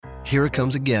here it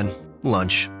comes again.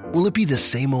 Lunch. Will it be the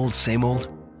same old, same old?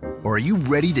 Or are you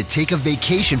ready to take a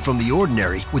vacation from the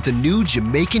ordinary with the new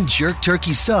Jamaican Jerk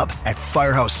Turkey Sub at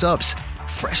Firehouse Subs?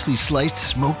 Freshly sliced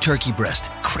smoked turkey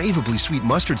breast, craveably sweet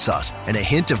mustard sauce, and a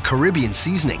hint of Caribbean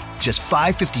seasoning. Just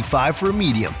 $5.55 for a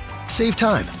medium. Save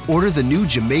time. Order the new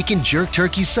Jamaican Jerk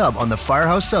Turkey Sub on the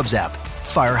Firehouse Subs app.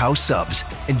 Firehouse Subs.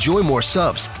 Enjoy more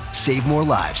subs. Save more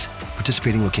lives.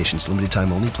 Participating locations. Limited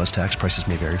time only, plus tax. Prices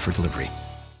may vary for delivery.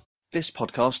 This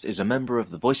podcast is a member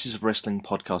of the Voices of Wrestling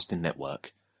podcasting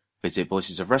network. Visit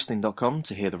voicesofwrestling.com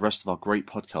to hear the rest of our great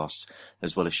podcasts,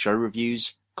 as well as show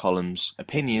reviews, columns,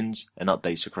 opinions, and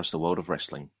updates across the world of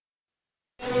wrestling.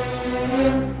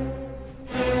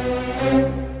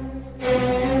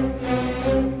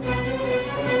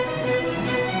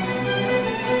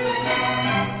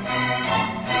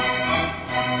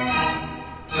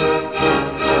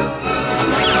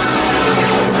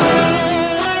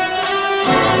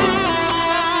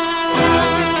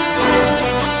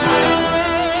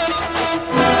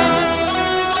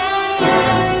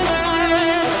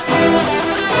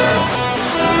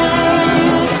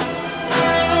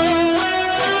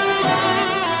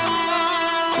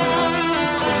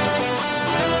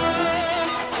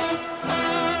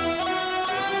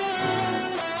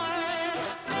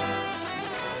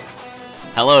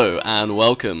 Hello and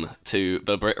welcome to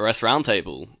the Brit Rest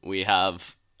Roundtable. We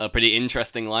have a pretty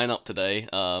interesting lineup today.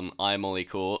 I'm Ollie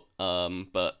Court,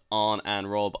 but Arn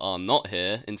and Rob are not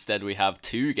here. Instead, we have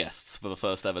two guests for the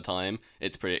first ever time.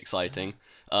 It's pretty exciting.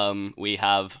 We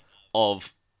have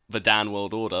of the Dan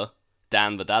World Order,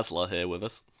 Dan the Dazzler here with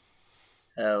us.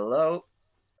 Hello,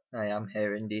 I am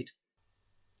here indeed.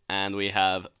 And we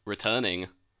have returning,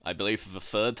 I believe for the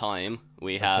third time,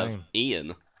 we have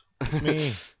Ian. It's me.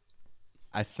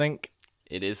 I think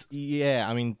it is. Yeah,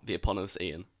 I mean the eponymous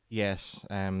Ian. Yes,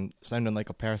 sounding like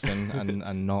a person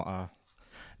and not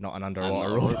an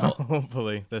underwater robot.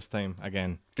 Hopefully this time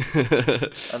again.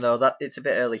 I know that it's a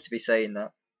bit early to be saying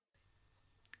that.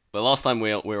 The last time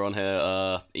we were on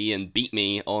here, Ian beat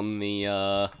me on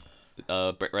the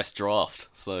Brit Rest draft.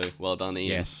 So well done, Ian.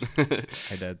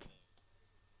 Yes, I did.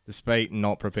 Despite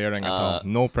not preparing at all,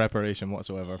 no preparation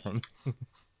whatsoever from.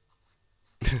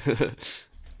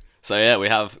 So yeah, we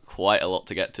have quite a lot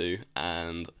to get to,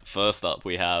 and first up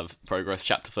we have Progress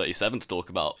Chapter 37 to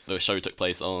talk about. The show took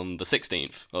place on the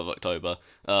 16th of October.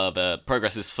 The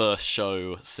Progress's first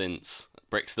show since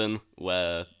Brixton,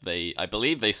 where I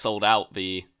believe they sold out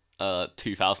the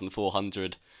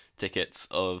 2,400 tickets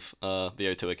of the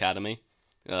O2 Academy.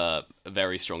 A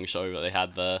very strong show that they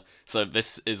had there. So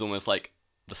this is almost like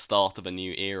the start of a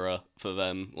new era for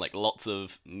them. Like lots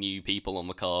of new people on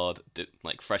the card,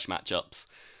 like fresh matchups.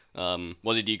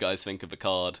 What did you guys think of the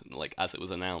card, like as it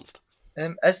was announced?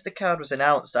 As the card was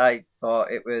announced, I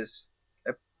thought it was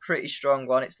a pretty strong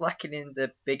one. It's lacking in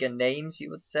the bigger names, you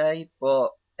would say,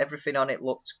 but everything on it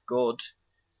looked good.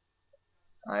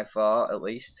 I thought, at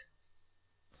least.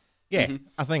 Yeah,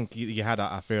 I think you had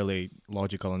a fairly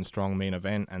logical and strong main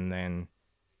event, and then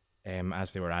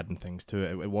as they were adding things to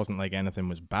it, it wasn't like anything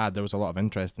was bad. There was a lot of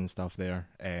interesting stuff there.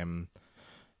 A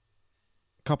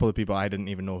couple of people I didn't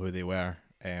even know who they were.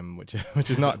 Which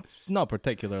is not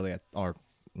particularly or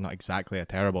not exactly a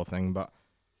terrible thing, but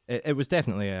it was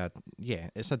definitely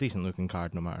it's a decent looking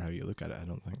card no matter how you look at it, I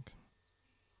don't think.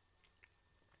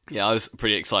 Yeah, I was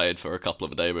pretty excited for a couple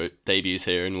of debuts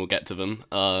here, and we'll get to them.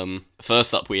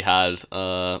 First up, we had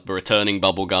the returning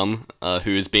Bubblegum,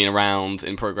 who has been around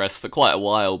in Progress for quite a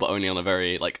while, but only on a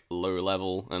very low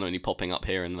level and only popping up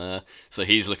here and there. So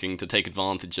he's looking to take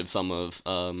advantage of some of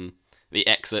the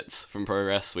exits from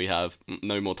Progress. We have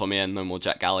no more Tommy N, no more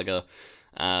Jack Gallagher,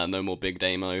 no more Big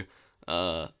Damo.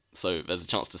 So there's a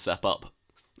chance to step up.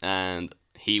 And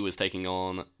he was taking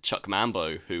on Chuck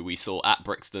Mambo, who we saw at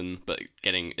Brixton, but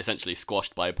getting essentially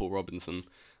squashed by Paul Robinson.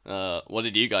 What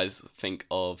did you guys think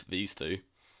of these two?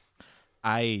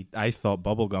 I thought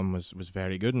Bubblegum was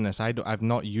very good in this. I am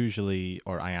not usually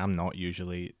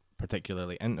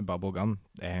particularly into Bubblegum.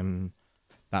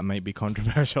 That might be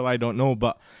controversial, I don't know,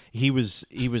 but he was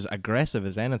aggressive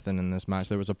as anything in this match.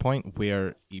 There was a point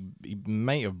where he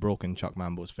might have broken Chuck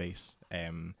Mambo's face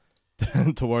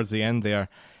towards the end there.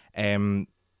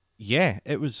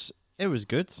 It was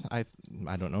good. I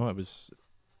don't know. It was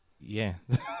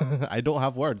I don't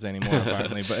have words anymore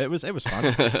apparently, but it was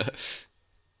fun.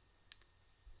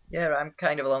 Yeah, I'm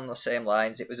kind of along the same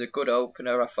lines. It was a good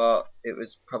opener. I thought it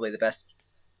was probably the best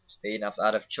I've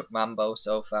had of Chuck Mambo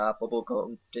so far.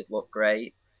 Bubblegum did look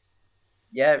great.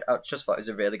 Yeah, I just thought it was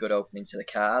a really good opening to the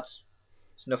card.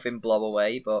 It's nothing blow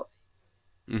away, but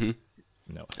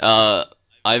no.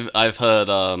 I've heard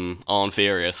Arn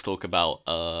Furious talk about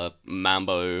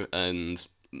Mambo and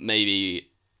maybe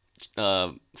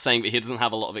saying that he doesn't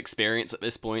have a lot of experience at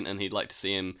this point and he'd like to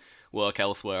see him work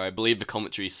elsewhere. I believe the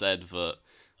commentary said that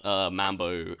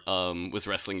Mambo was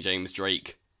wrestling James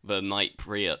Drake the night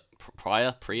prior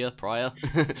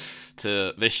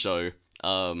to this show,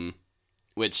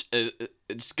 which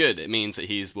it's good. It means that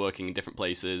he's working in different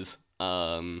places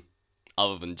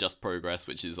other than Just Progress,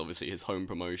 which is obviously his home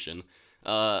promotion.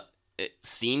 It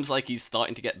seems like he's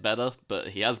starting to get better, but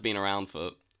he has been around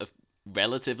for a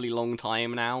relatively long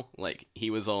time now. Like,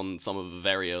 he was on some of the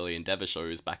very early Endeavor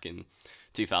shows back in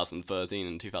 2013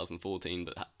 and 2014,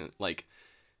 but like,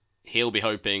 he'll be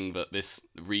hoping that this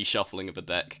reshuffling of the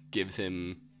deck gives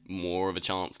him more of a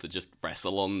chance to just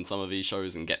wrestle on some of these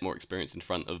shows and get more experience in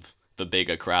front of the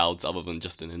bigger crowds other than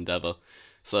just an Endeavor.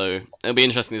 So it'll be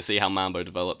interesting to see how Mambo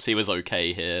develops. He was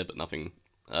okay here, but nothing,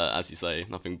 as you say,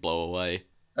 nothing blow away.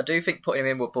 I do think putting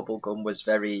him in with Bubblegum was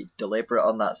very deliberate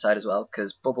on that side as well,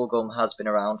 because Bubblegum has been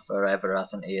around forever,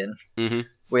 hasn't he? And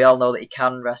we all know that he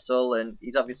can wrestle, and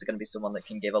he's obviously going to be someone that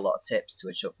can give a lot of tips to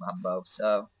a Chuck Mambo.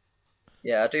 So,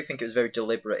 yeah, I do think it was very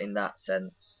deliberate in that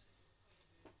sense.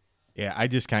 Yeah, I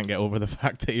just can't get over the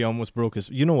fact that he almost broke his...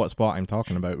 You know what spot I'm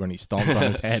talking about when he stomped on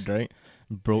his head, right?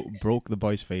 Broke the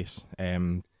boy's face.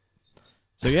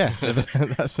 So yeah,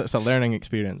 that's a learning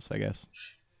experience, I guess.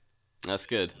 That's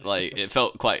good. Like, it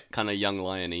felt quite kind of Young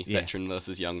Lion-y, veteran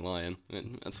versus young lion.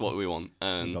 That's what we want.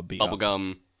 And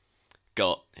Bubblegum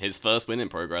got his first win in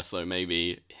Progress, so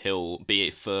maybe he'll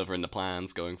be further in the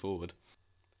plans going forward.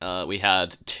 We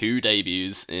had 2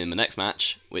 debuts in the next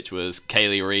match, which was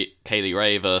Kaylee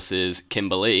Ray versus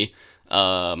Kimberly.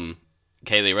 Kaylee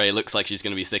Ray looks like she's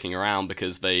going to be sticking around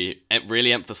because they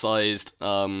really emphasized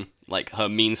like her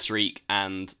mean streak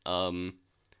and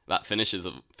that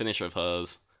finisher of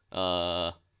hers.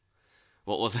 What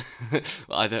was it?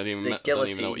 I don't even know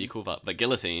what you call that. The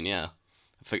guillotine, yeah.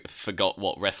 Forgot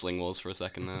what wrestling was for a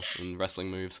second there, and wrestling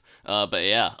moves. But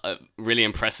yeah, a really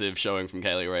impressive showing from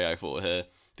Kaylee Ray, I thought, here.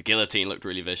 The guillotine looked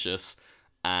really vicious,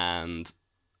 and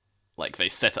like they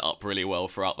set it up really well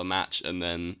throughout the match, and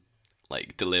then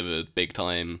like delivered big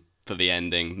time for the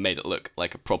ending, made it look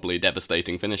like a properly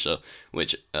devastating finisher,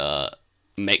 which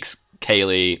makes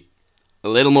Kaylee a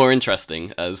little more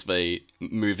interesting as they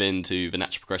move into the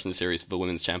Natural Progression Series for the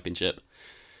Women's Championship.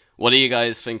 What do you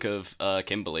guys think of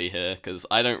Kimberly here? Because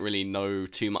I don't really know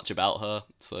too much about her,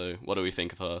 so what do we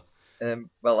think of her?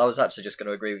 Well, I was actually just going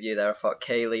to agree with you there. I thought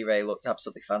Kaylee Ray looked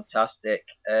absolutely fantastic,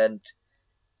 and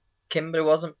Kimberly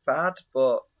wasn't bad,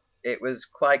 but it was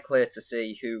quite clear to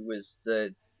see who was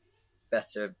the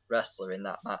better wrestler in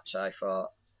that match, I thought.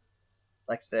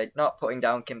 Like I said, not putting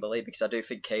down Kimberly, because I do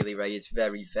think Kaylee Ray is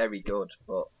very, very good,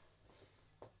 but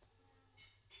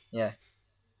yeah.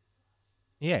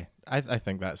 Yeah, I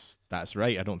think that's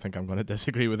right. I don't think I'm going to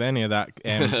disagree with any of that.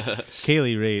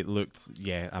 Kaylee Ray looked,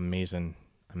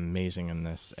 amazing in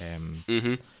this.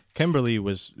 Kimberly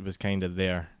was kind of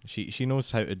there. She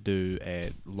knows how to do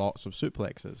lots of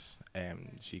suplexes.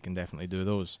 She can definitely do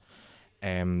those.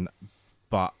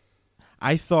 But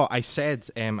I said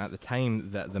at the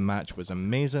time that the match was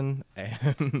amazing.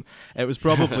 It was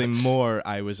probably more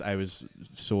I was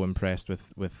so impressed with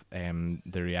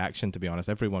the reaction, to be honest.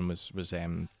 Everyone was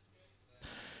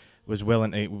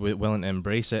willing to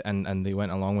embrace it, and they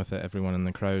went along with it, everyone in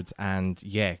the crowd. And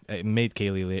yeah, it made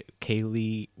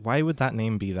Kaylee, why would that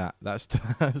name be that? That's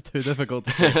too difficult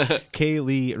to say.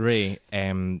 Kaylee Ray,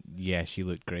 she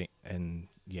looked great, and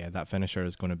yeah, that finisher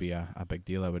is going to be a big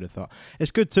deal, I would have thought.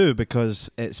 It's good too, because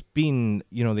it's been,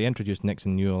 they introduced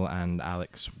Nixon Newell and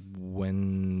Alex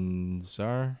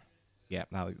Windsor. Yeah,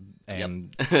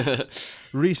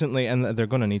 recently, and they're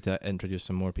going to need to introduce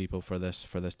some more people for this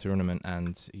tournament,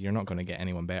 and you're not going to get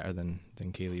anyone better than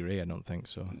Kaylee Ray, I don't think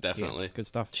so. Definitely, good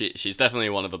stuff. She's definitely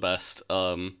one of the best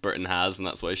Britain has, and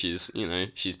that's why she's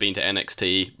been to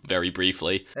NXT very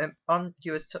briefly.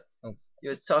 You was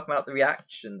talking about the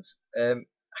reactions.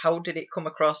 How did it come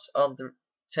across on the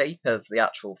tape of the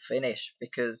actual finish?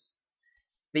 Because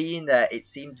being there, it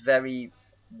seemed very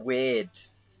weird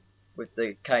with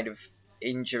the kind of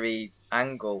injury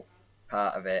angle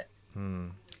part of it.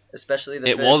 Especially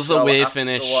it was a weird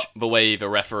finish, the way the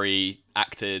referee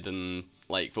acted, and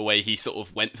like the way he sort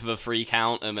of went for the 3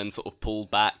 count and then sort of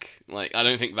pulled back. Like, I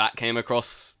don't think that came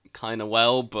across kind of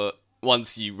well, but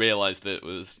once you realised that it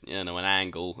was, an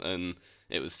angle and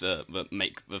it was to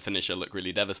make the finisher look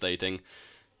really devastating,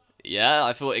 yeah,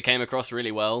 I thought it came across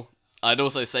really well. I'd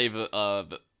also say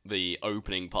that the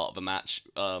opening part of the match,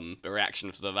 the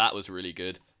reaction to that was really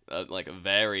good. Like a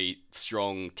very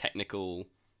strong technical,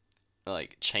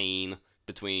 like, chain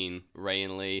between Ray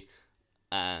and Lee,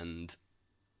 and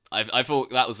I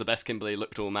thought that was the best Kimberly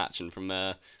looked all match, and from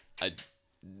there I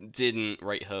didn't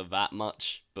rate her that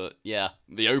much, but yeah,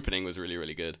 the opening was really,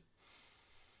 really good.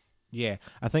 Yeah,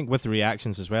 I think with the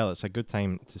reactions as well, it's a good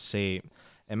time to say,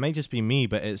 it might just be me,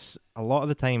 but it's a lot of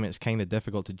the time it's kind of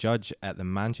difficult to judge at the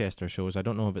Manchester shows. I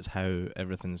don't know if it's how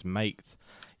everything's mic'd.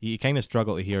 You kind of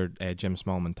struggle to hear Jim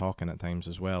Smallman talking at times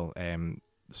as well.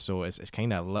 So it's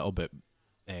kind of a little bit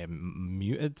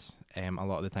muted a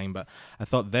lot of the time. But I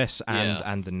thought this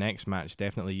and the next match,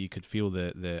 definitely you could feel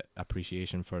the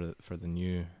appreciation for the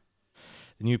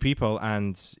new people.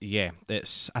 And yeah,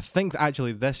 I think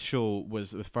actually this show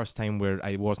was the first time where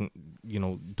I wasn't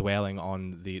dwelling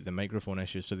on the microphone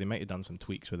issues, so they might have done some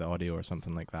tweaks with the audio or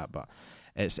something like that, but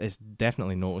it's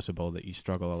definitely noticeable that you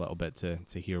struggle a little bit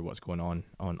to hear what's going on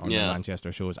the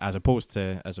Manchester shows as opposed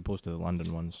to the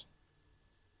London ones.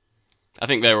 I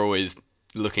think they're always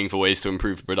looking for ways to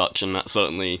improve the production. That's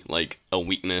certainly like a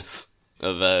weakness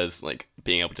of theirs, like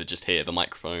being able to just hear the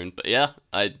microphone. But yeah,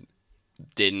 I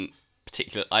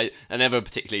never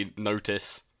particularly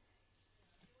notice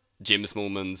Jim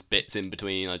Smallman's bits in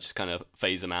between. I just kind of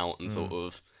phase them out and sort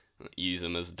of use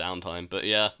them as downtime. But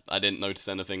yeah, I didn't notice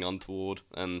anything untoward,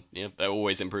 and yeah, they're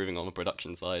always improving on the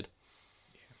production side.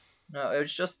 No, it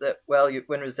was just that, when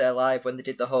it was there live, when they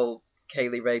did the whole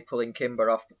Kaylee Ray pulling Kimber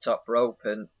off the top rope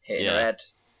and hitting her head,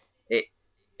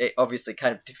 it obviously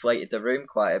kind of deflated the room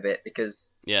quite a bit,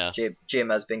 because Jim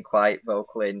has been quite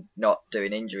vocal in not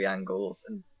doing injury angles,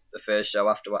 and the first show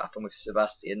after what happened with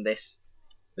Sebastian, this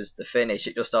was the finish.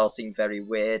 It just all seemed very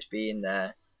weird being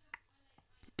there.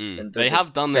 And they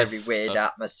have done very this weird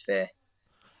atmosphere.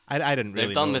 I didn't really.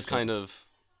 They've done this kind of.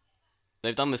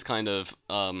 They've done this kind of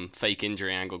fake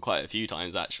injury angle quite a few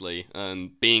times, actually.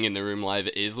 And being in the room live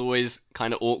is always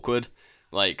kind of awkward.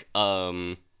 Like,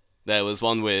 there was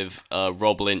one with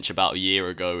Rob Lynch about a year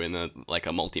ago in a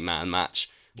multi-man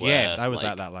match. Where, I was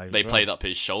at that live. They played up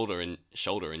his shoulder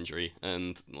injury,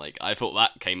 and I thought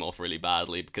that came off really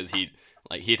badly because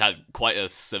he'd had quite a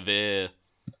severe.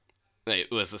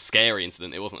 It was a scary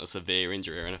incident. It wasn't a severe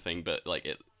injury or anything, but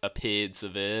it appeared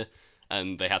severe.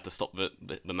 And they had to stop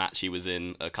the match he was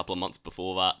in a couple of months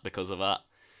before that because of that.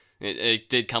 It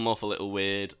did come off a little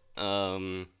weird.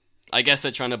 I guess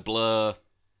they're trying to blur,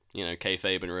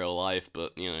 kayfabe in real life,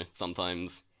 but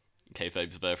sometimes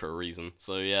kayfabe's there for a reason.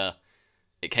 So yeah,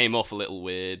 it came off a little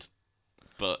weird,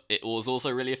 but it was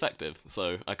also really effective.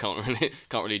 So I can't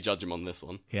really judge him on this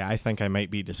one. Yeah, I think I might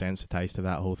be desensitized to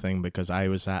that whole thing because I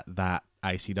was at that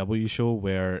ICW show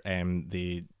where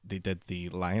they did the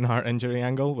Lionheart injury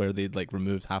angle where they'd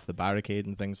removed half the barricade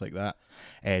and things like that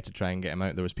to try and get him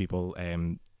out. There was people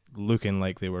looking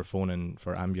like they were phoning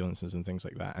for ambulances and things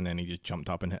like that, and then he just jumped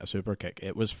up and hit a super kick.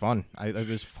 It was fun. It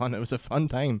was fun. It was a fun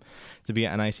time to be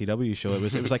at an ICW show. It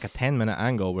was like a 10-minute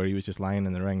angle where he was just lying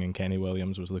in the ring and Kenny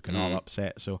Williams was looking all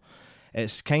upset. So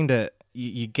it's kind of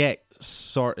you get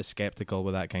sort of skeptical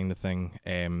with that kind of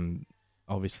thing.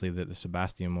 Obviously, the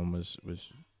Sebastian one was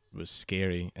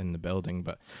scary in the building,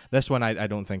 but this one I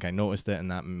don't think I noticed it,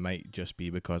 and that might just be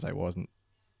because I wasn't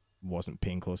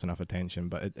paying close enough attention.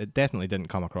 But it definitely didn't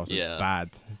come across as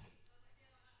bad.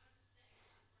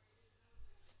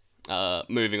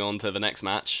 Moving on to the next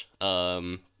match,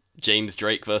 James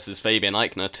Drake versus Fabian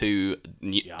Eichner,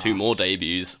 two more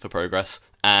debuts for Progress,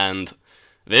 and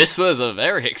this was a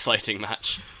very exciting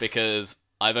match because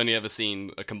I've only ever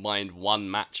seen a combined one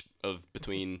match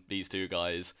between these two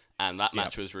guys, and that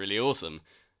match was really awesome.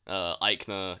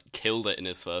 Eichner killed it in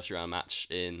his first round match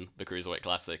in the Cruiserweight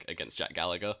Classic against Jack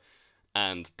Gallagher,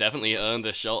 and definitely earned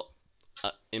a shot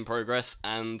in Progress,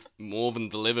 and more than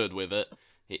delivered with it.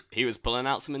 He was pulling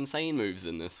out some insane moves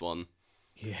in this one.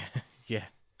 Yeah,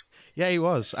 he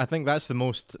was. I think that's the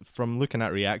most, from looking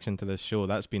at reaction to this show,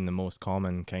 that's been the most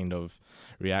common kind of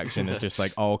reaction. It's just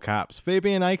all caps,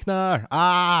 Fabian Eichner,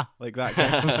 like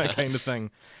that kind of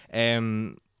thing.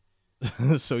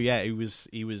 So yeah,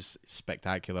 he was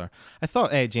spectacular. I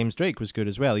thought James Drake was good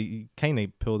as well. He kind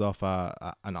of pulled off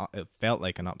it felt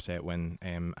like an upset win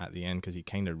at the end because he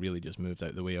kind of really just moved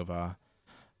out the way of a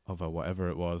whatever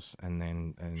it was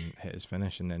and hit his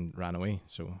finish and then ran away.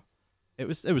 So it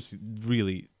was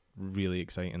really, really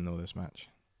exciting though, this match.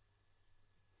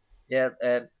 Yeah,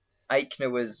 Eichner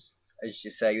was, as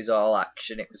you say, he was all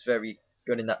action. It was very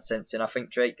good in that sense, and I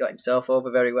think Drake got himself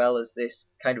over very well as this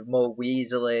kind of more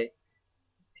weaselly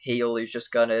heel who's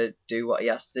just gonna do what he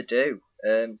has to do.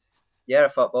 I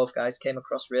thought both guys came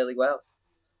across really well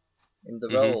in the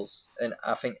roles, and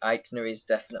I think Eichner is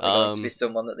definitely going to be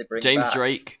someone that they bring James back.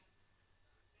 Drake.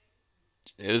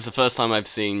 It was the first time I've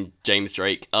seen James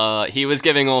Drake. He was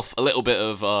giving off a little bit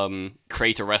of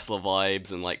creator wrestler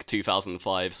vibes and like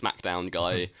 2005 SmackDown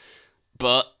guy,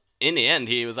 but in the end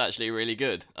he was actually really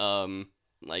good.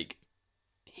 Like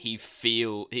he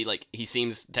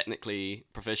seems technically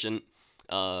proficient.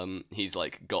 He's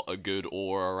like got a good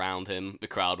aura around him. The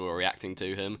crowd were reacting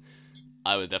to him.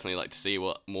 I would definitely like to see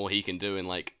what more he can do in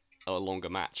like a longer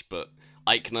match. But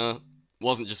Aichner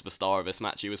wasn't just the star of this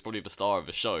match, he was probably the star of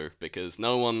the show, because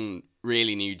no one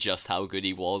really knew just how good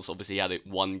he was. Obviously he had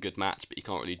one good match, but you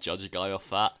can't really judge a guy off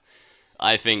that.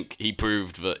 I think he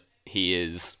proved that he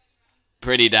is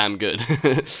pretty damn good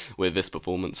with this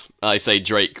performance. I say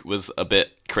Drake was a bit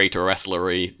creator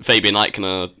wrestlery. Fabian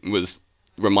Aichner was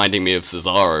reminding me of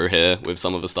Cesaro here with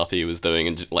some of the stuff he was doing,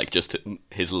 and just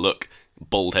his look,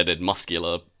 bald-headed,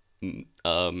 muscular,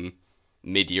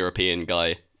 mid-European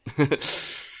guy.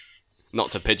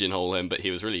 Not to pigeonhole him, but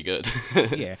he was really good.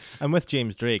 Yeah, and with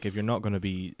James Drake, if you're not going to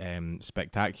be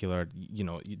spectacular,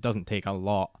 it doesn't take a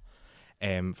lot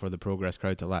for the Progress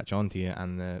crowd to latch onto you,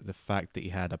 and the fact that he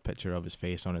had a picture of his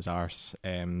face on his arse,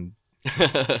 kind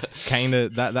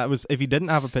of that was, if he didn't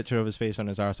have a picture of his face on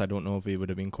his arse, I don't know if he would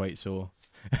have been quite so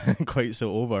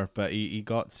over. But he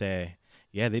got they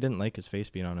didn't like his face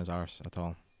being on his arse at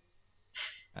all,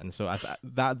 and so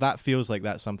that feels like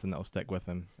that's something that'll stick with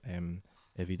him.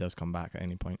 If he does come back at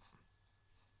any point.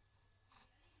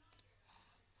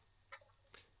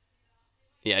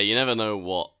 Yeah, you never know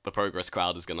what the Progress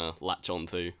crowd is going to latch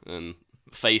onto. And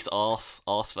face arse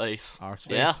face. Arse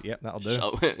face, yeah, yep, that'll do.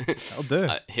 That'll do.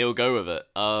 He'll go with it.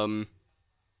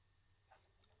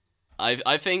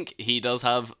 I think he does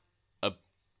have a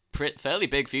fairly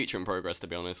big future in Progress, to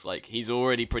be honest. Like, he's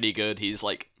already pretty good. He's,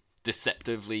 like,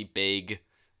 deceptively big.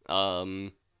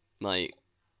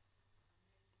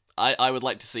 I would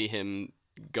like to see him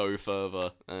go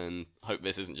further, and hope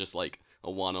this isn't just like a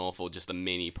one-off or just a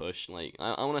mini push. Like,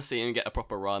 I want to see him get a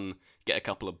proper run, get a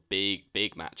couple of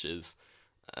big matches,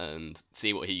 and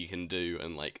see what he can do,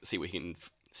 and like see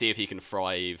if he can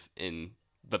thrive in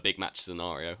the big match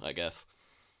scenario, I guess.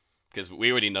 Because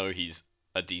we already know he's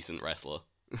a decent wrestler.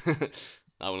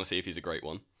 I want to see if he's a great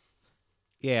one.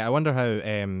 Yeah, I wonder how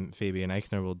Fabian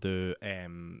Aichner will do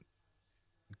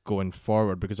going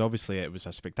forward, because obviously it was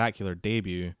a spectacular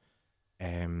debut,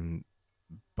 but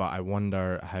I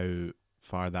wonder how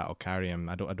far that'll carry him.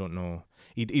 I don't know.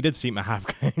 He did seem to have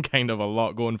kind of a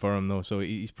lot going for him though, so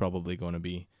he's probably going to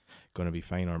be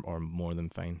fine, or more than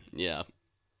fine. Yeah,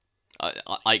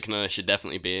 Aichner should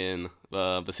definitely be in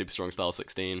the Super Strong Style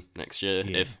 16 next year.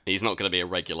 Yeah. If he's not going to be a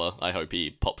regular, I hope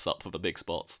he pops up for the big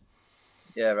spots.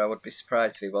 Yeah, I would be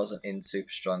surprised if he wasn't in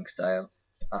Super Strong Style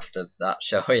after that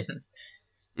showing.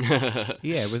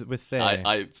 Yeah, with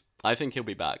I think he'll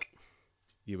be back.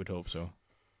 You would hope so.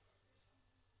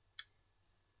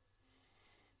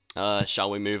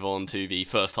 Shall we move on to the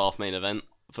first half main event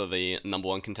for the number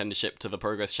one contendership to the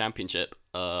Progress Championship?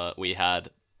 We had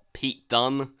Pete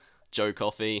Dunne, Joe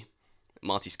Coffey,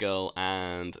 Marty Scurll,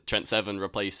 and Trent Seven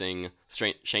replacing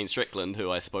Shane Strickland, who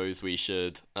I suppose we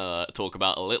should talk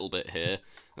about a little bit here.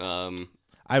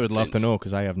 I would love to know,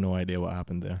 because I have no idea what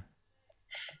happened there.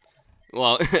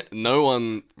 Well, no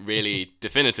one really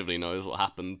definitively knows what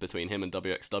happened between him and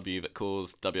WXW that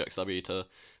caused WXW to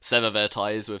sever their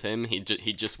ties with him. He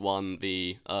just won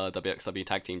the WXW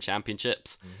Tag Team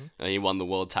Championships. Mm-hmm. He won the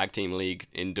World Tag Team League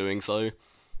in doing so.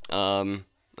 And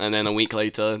then a week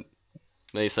later,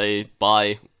 they say,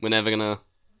 bye, we're never going to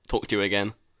talk to you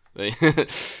again.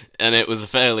 And it was a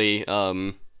fairly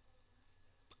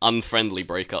unfriendly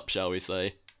breakup, shall we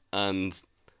say. And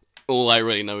all I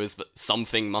really know is that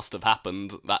something must have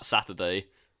happened that Saturday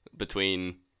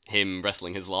between him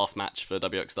wrestling his last match for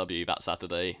WXW that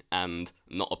Saturday and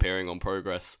not appearing on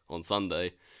Progress on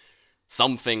Sunday.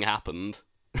 Something happened,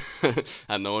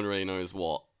 and no one really knows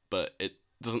what, but it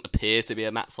doesn't appear to be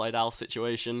a Matt Sydal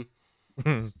situation.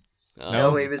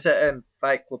 No, he was at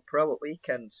Fight Club Pro at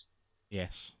weekend.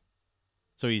 Yes.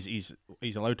 So he's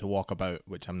allowed to walk about,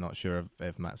 which I'm not sure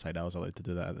if Matt Sydal's allowed to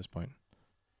do that at this point.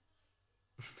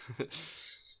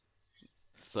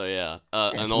 So yeah,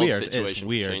 an odd situation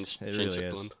for Shane really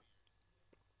Strickland.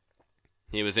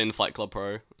 He was in Fight Club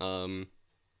Pro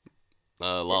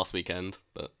last weekend,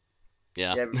 but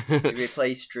yeah. He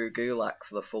replaced Drew Gulak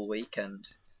for the full weekend.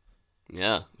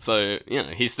 Yeah, so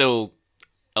he's still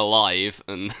alive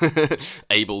and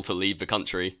able to leave the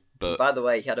country. But by the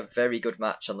way, he had a very good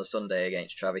match on the Sunday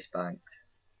against Travis Banks.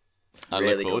 I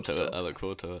look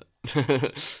forward to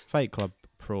it. Fight Club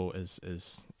Pro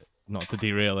is not to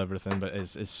derail everything, but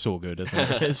is so good, isn't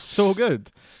it? It's so good.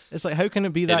 It's like, how can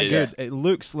it be that good? It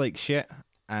looks like shit,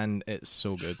 and it's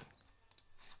so good.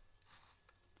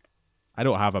 I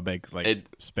don't have a big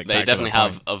spectacular. They definitely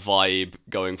point. have a vibe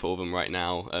going for them right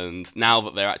now, and now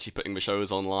that they're actually putting the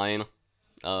shows online,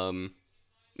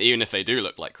 even if they do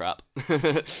look like crap,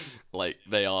 like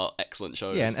they are excellent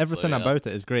shows. Yeah, and everything so, about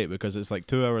it is great because it's like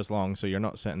 2 hours long, so you're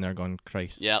not sitting there going,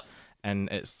 Christ. Yep. And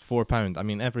it's £4. I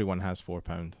mean, everyone has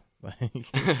 £4.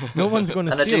 Like, no one's going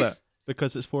to And I steal do- it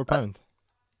because it's £4.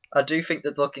 I do think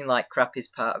that looking like crap is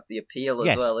part of the appeal as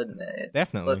Yes, well, isn't it?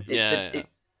 definitely.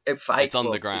 It's a fight It's club.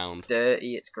 underground. It's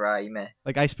dirty. It's grimy.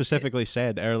 Like I specifically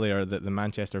said earlier that the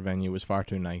Manchester venue was far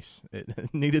too nice.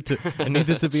 It needed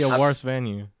to be a worse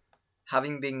venue.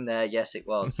 Having been there, yes, it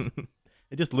was.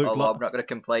 It just looked. Although I'm not going to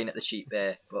complain at the cheap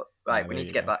beer, but right, Ah, we there need to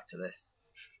you get go. back to this.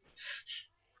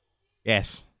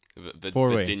 Yes. The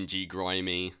Four-way. dingy,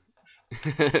 grimy,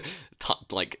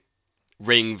 like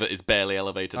ring that is barely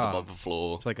elevated Oh, above the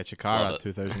floor. It's like a Love Chikara it.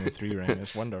 2003 ring.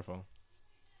 It's wonderful.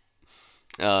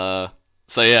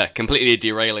 So yeah, completely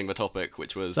derailing the topic,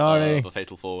 which was Sorry. the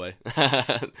Fatal 4-Way.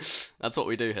 That's what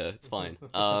we do here. It's fine.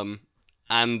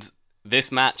 And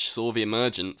this match saw the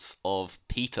emergence of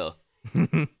Peter.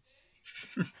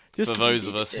 Just, For those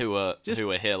of us who were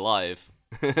here live,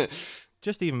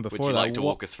 just even would before you that, like to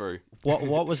walk us through?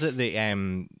 what was it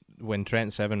that when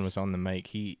Trent Seven was on the mic,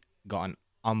 he got an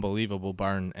unbelievable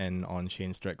burn in on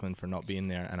Shane Strickland for not being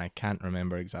there, and I can't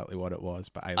remember exactly what it was,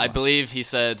 but I believe he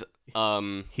said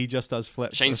he just does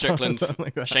flips. Shane or something Strickland.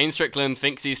 like that. Shane Strickland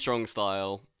thinks he's strong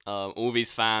style. All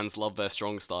these fans love their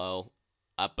strong style,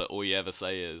 but all you ever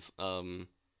say is,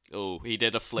 "Oh, he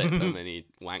did a flip and then he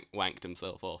wanked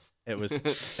himself off." It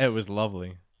was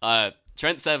lovely.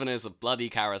 Trent Seven is a bloody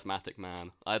charismatic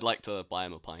man. I'd like to buy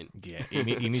him a pint. Yeah, he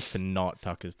needs to not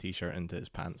tuck his t-shirt into his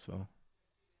pants though,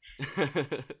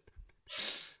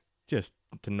 just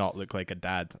to not look like a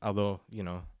dad. Although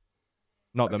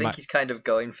not I the think he's kind of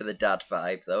going for the dad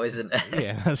vibe, though, isn't it?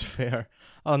 Yeah, that's fair.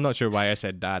 I'm not sure why I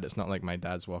said dad. It's not like my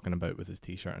dad's walking about with his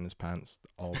t-shirt and his pants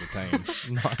all the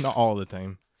time. not all the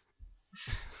time.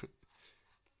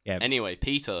 Yeah, Anyway,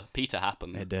 Peter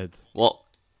happened. it did.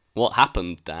 What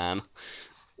happened, Dan?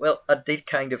 Well, I did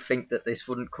kind of think that this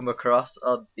wouldn't come across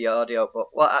on the audio, but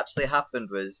what actually happened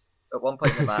was, at one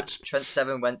point in the match, Trent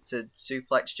Seven went to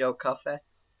suplex Joe Coffey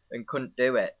and couldn't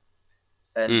do it.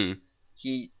 And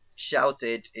he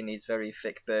shouted in his very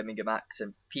thick Birmingham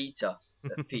accent, Peter,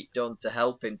 at Pete Dunne to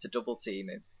help him to double team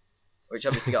him, which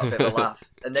obviously got a bit of a laugh.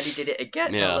 And then he did it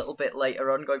again Yeah. a little bit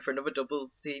later on, going for another double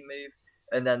team move.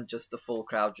 And then just the full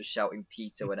crowd just shouting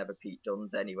Peter whenever Pete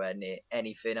Dunne's anywhere near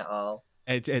anything at all.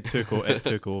 It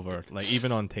took over. Like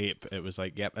even on tape, it was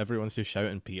like, yep, everyone's just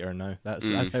shouting Peter now. That's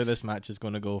how this match is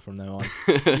going to go from now on.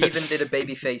 He even did a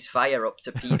babyface fire up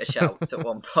to Peter shouts at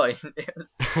one point. It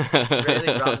was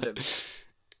really random.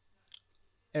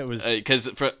 It was Because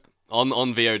on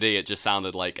VOD it just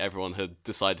sounded like everyone had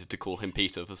decided to call him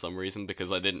Peter for some reason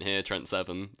because I didn't hear Trent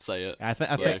Seven say it. I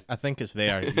think it's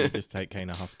there. You just kind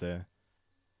of have to,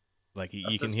 like, you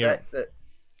I can hear. suspect that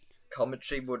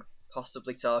commentary would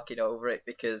possibly talking over it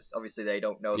because obviously they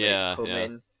don't know that Yeah, it's coming.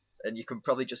 yeah. And you can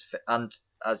probably just and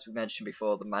as we mentioned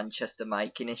before, the Manchester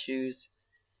miking issues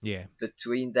Yeah,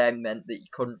 between them meant that you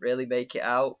couldn't really make it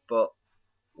out. But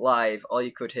live, all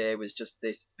you could hear was just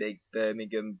this big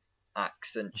Birmingham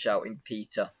accent shouting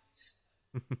Peter,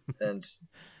 and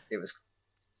it was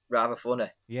rather funny.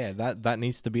 yeah. That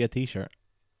needs to be a T-shirt.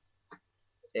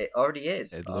 It already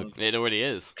is. It on looked- It already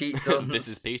is. Pete Dunne's This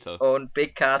is Peter. own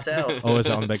Big Cartel. Oh, is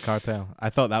it on Big Cartel? I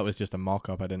thought that was just a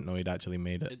mock-up. I didn't know he'd actually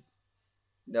made it.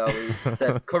 No,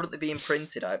 they're currently being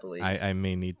printed, I believe. I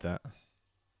may need that.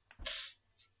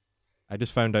 I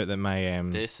just found out that my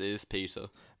This is Peter.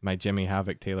 my Jimmy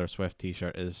Havoc Taylor Swift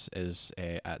T-shirt is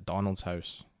at Donald's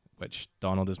house, which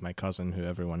Donald is my cousin, who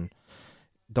everyone.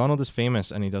 Donald is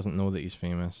famous and he doesn't know that he's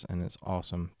famous, and it's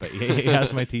awesome. But he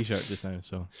has my T-shirt just now,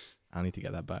 so I need to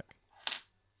get that back.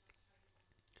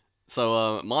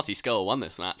 So Marty Skull won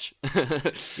this match.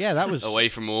 Yeah, that was Away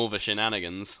from all the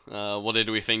shenanigans. What did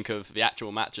we think of the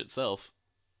actual match itself?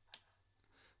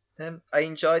 I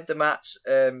enjoyed the match.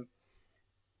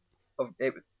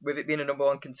 With it being a number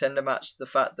one contender match, the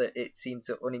fact that it seemed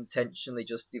to unintentionally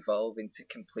just devolve into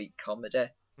complete comedy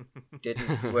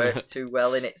didn't work too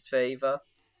well in its favour.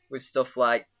 With stuff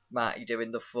like Marty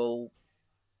doing the full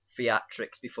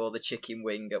theatrics before the chicken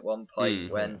wing at one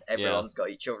point when everyone's got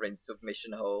each other in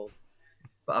submission holds.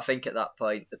 But I think at that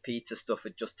point the Peter stuff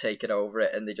had just taken over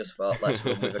it and they just thought, let's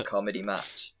run with a comedy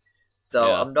match. So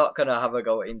Yeah. I'm not going to have a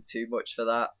go in too much for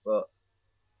that, but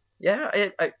yeah,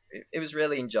 it was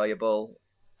really enjoyable.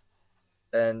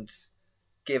 And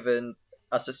given,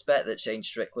 I suspect that Shane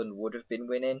Strickland would have been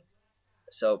winning,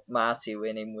 so Marty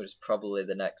winning was probably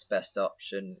the next best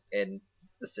option in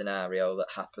the scenario that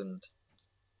happened.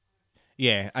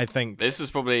 Yeah, I think This was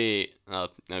probably. Oh,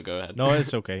 no, go ahead. no,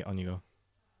 it's okay. On you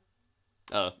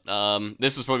go.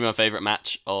 This was probably my favorite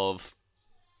match of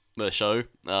the show.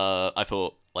 I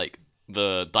thought like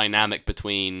the dynamic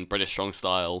between British Strong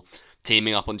Style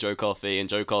teaming up on Joe Coffey and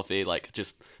Joe Coffey like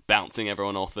just bouncing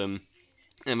everyone off him,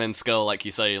 and then Skull, like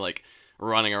you say, like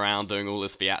running around doing all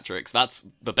his theatrics. That's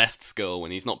the best Skull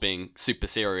when he's not being super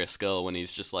serious Skull, when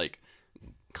he's just like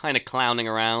kind of clowning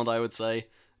around, I would say,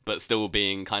 but still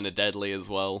being kind of deadly as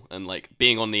well, and like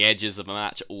being on the edges of a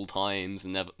match at all times,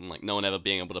 and never like no one ever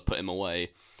being able to put him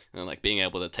away, and like being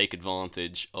able to take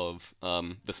advantage of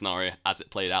the scenario as it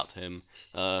played out to him,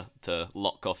 to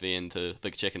lock Coffey into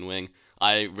the chicken wing.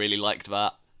 I really liked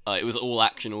that. It was all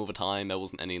action all the time. There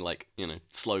wasn't any like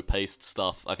slow paced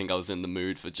stuff. I think I was in the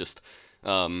mood for just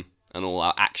an all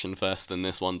out action fest, and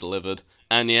this one delivered.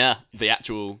 And yeah, the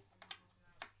actual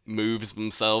moves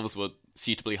themselves were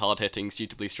suitably hard-hitting,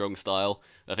 suitably strong style.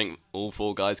 I think all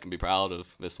four guys can be proud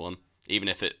of this one, even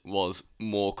if it was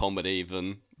more comedy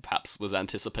than perhaps was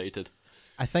anticipated.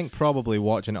 I think probably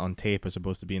watching it on tape as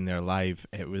opposed to being there live,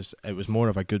 it was more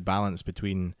of a good balance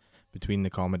between the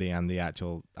comedy and the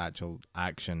actual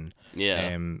action.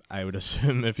 Yeah. I would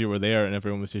assume if you were there and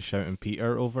everyone was just shouting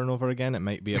Peter over and over again, it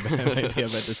might be a bit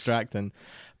distracting.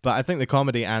 But I think the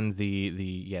comedy and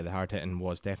the hard hitting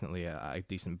was definitely a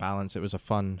decent balance. It was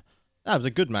it was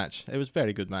a good match. It was a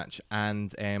very good match.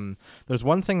 And there's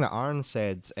one thing that Aaron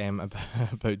said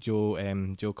about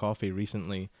Joe Coffey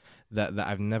recently that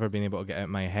I've never been able to get out of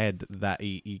my head, that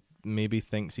he maybe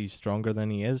thinks he's stronger than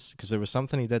he is, because there was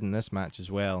something he did in this match as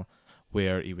well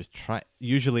where he was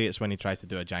usually it's when he tries to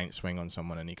do a giant swing on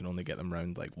someone and he can only get them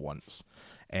round like once,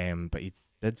 but he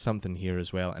did something here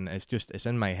as well, and it's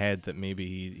in my head that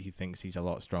maybe he thinks he's a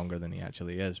lot stronger than he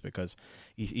actually is, because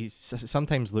he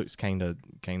sometimes looks kind of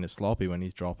sloppy when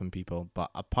he's dropping people. But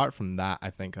apart from that, I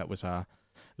think it was a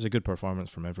good performance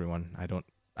from everyone. I don't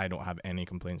have any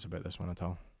complaints about this one at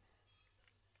all.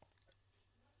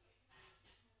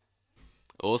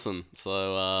 Awesome.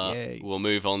 So we'll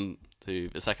move on to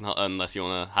the second half, unless you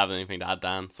want to have anything to add,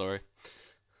 Dan. Sorry.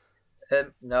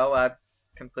 No, I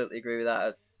completely agree with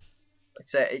that. Like I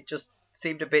said, it just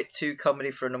seemed a bit too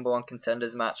comedy for a number one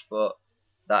contenders match, but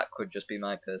that could just be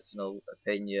my personal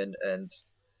opinion and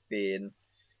being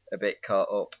a bit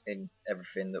caught up in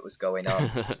everything that was going on.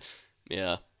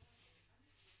 Yeah.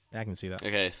 I can see that.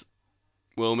 Okay, so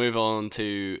we'll move on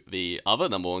to the other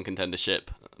number one contendership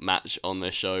match on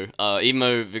this show. Even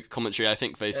though the commentary, I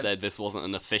think they said this wasn't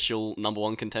an official number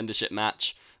one contendership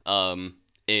match,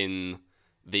 in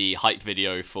the hype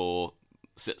video for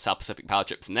South Pacific Power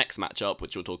Trip's next matchup,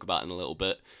 which we'll talk about in a little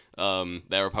bit,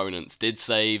 their opponents did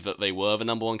say that they were the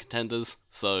number one contenders.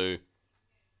 So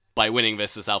by winning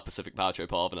this, the South Pacific Power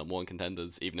Trip are the number one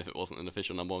contenders, even if it wasn't an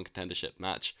official number one contendership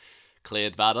match.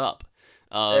 Cleared that up.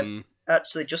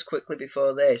 Actually, just quickly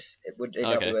before this, it would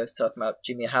not be worth talking about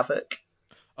Jimmy Havoc.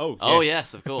 Oh, yeah. Oh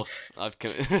yes, of course. I'm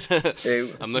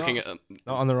looking at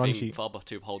not on the run sheet. Far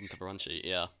too beholden to the run sheet.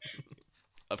 Yeah,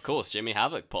 of course. Jimmy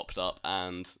Havoc popped up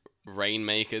and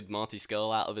rainmakered Marty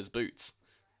Scurll out of his boots.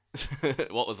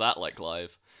 What was that like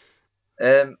live?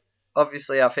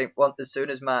 Obviously, I think as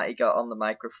soon as Marty got on the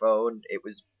microphone, it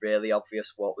was really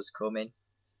obvious what was coming.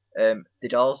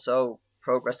 They'd also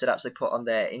Progress had actually put on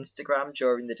their Instagram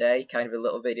during the day kind of a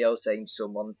little video saying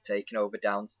someone's taken over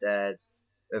downstairs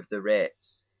of the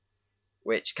Ritz,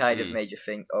 which kind of made you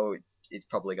think, oh, it's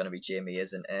probably going to be Jimmy,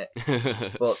 isn't it?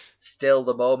 But still,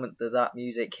 the moment that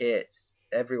music hits,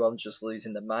 everyone's just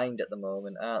losing their mind at the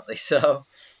moment, aren't they? So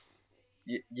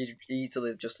you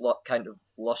easily just kind of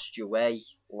lost your way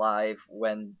live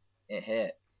when it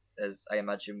hit, as I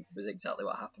imagine was exactly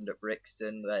what happened at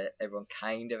Brixton, where everyone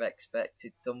kind of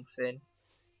expected something,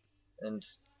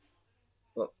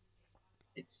 but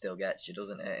it still gets you,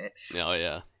 doesn't it? Oh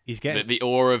yeah. He's getting the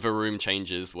aura of a room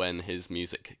changes when his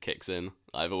music kicks in.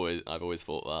 I've always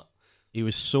thought that. He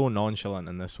was so nonchalant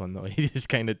in this one, though. He just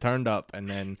kind of turned up and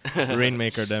then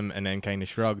rainmakered him and then kind of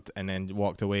shrugged and then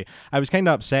walked away. I was kind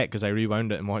of upset because I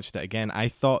rewound it and watched it again. I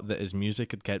thought that his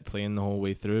music had kept playing the whole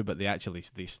way through, but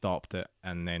they stopped it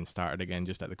and then started again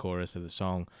just at the chorus of the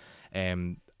song.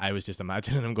 I was just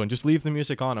imagining him going, just leave the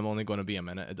music on. I'm only going to be a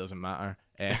minute. It doesn't matter.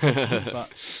 But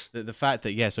the fact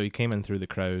that, so he came in through the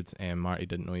crowd and Marty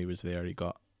didn't know he was there. He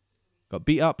got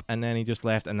beat up and then he just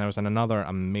left, and there was another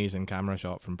amazing camera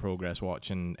shot from Progress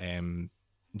watching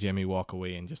Jimmy walk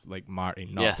away and just like Marty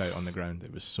knocked out on the ground.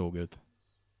 It was so good.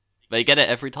 They get it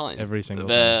every time. Every single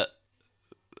time.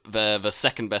 They're the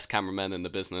second best cameramen in the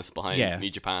business behind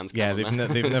New Japan's cameraman.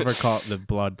 They've never caught the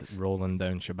blood rolling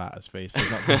down Shibata's face.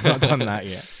 They've not done that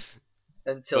yet.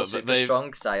 until But Super they've-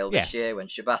 Strong Style this Yes. year when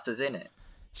Shibata's in it.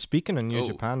 Speaking of New Oh.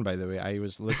 Japan, by the way, I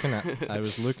was looking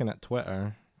at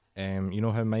Twitter. You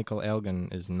know how Michael Elgin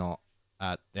is not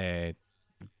at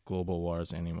Global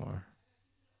Wars anymore.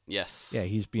 Yes. Yeah,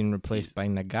 he's been replaced by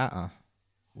Nagata,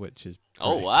 which is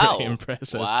Oh pretty, wow! pretty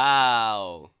impressive.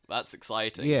 Wow, that's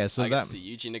exciting. Yeah, so I get that- to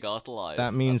see Yuji Nagata live.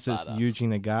 That means That's it's badass.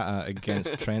 Yuji Nagata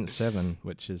against Trent Seven,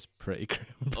 which is pretty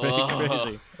Oh.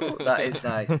 crazy. Oh, that is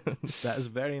nice. That is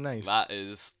very nice. That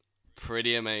is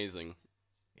pretty amazing.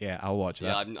 Yeah, I'll watch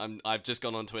that. Yeah, I've just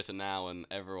gone on Twitter now and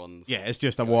everyone's. Yeah, it's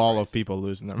just a going wall of crazy. people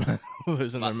losing their mind.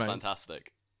 losing their That's minds.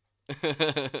 fantastic.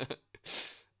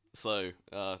 So,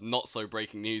 not so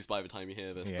breaking news by the time you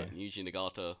hear this, Yeah. but Yuji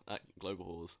Nagata at Global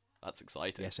Wars. That's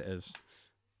exciting. Yes, it is.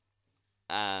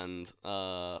 And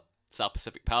South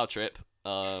Pacific Power Trip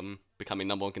becoming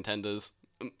 #1 contenders.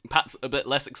 Perhaps a bit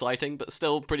less exciting, but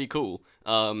still pretty cool.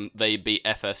 They beat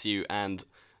FSU and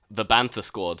the Banter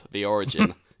Squad, the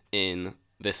Origin, in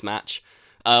this match.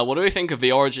 What do we think of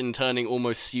the Origin turning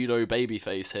almost pseudo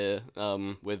babyface here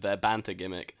with their banter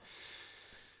gimmick?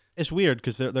 It's weird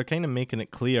because they're kind of making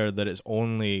it clear that it's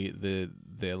only the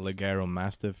Ligero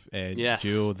Mastiff Yes,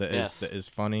 duo that yes. is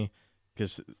funny.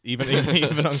 Because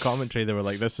even on commentary they were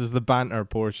like, this is the banter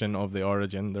portion of the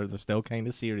Origin. They're still kind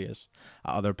of serious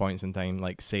at other points in time.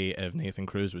 Like, say if Nathan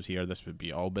Cruz was here, this would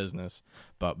be all business.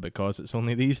 But because it's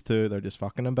only these two, they're just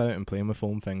fucking about and playing with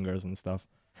foam fingers and stuff.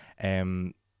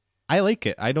 I like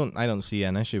it. I don't see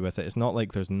an issue with it. It's not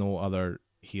like there's no other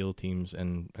heel teams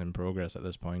in progress at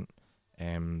this point.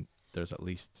 There's at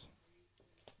least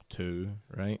two,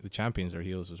 right? The champions are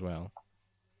heels as well.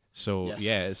 So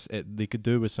Yes. yeah, they could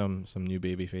do with some new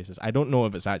baby faces. I don't know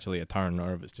if it's actually a turn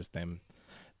or if it's just them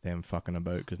fucking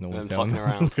about because no one's Them telling fucking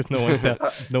around.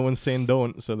 because no one's saying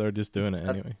don't, so they're just doing it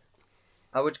anyway.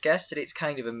 I would guess that it's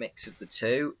kind of a mix of the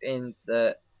two. In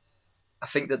that, I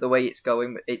think that the way it's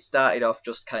going, it started off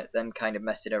just them kind of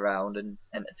messing around and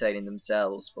entertaining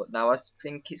themselves, but now I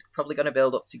think it's probably going to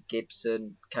build up to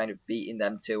Gibson kind of beating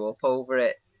them two up over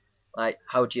it. Like,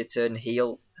 how do you turn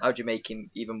heel? How do you make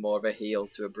him even more of a heel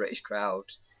to a British crowd?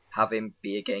 Have him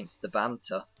be against the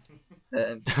banter.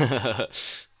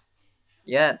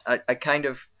 Yeah, I kind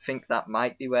of think that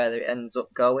might be where it ends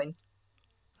up going,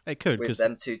 It could with because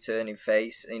them two turning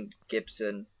face and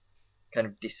Gibson kind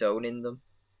of disowning them.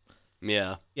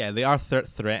 Yeah. yeah, they are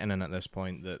threatening at this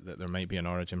point that there might be an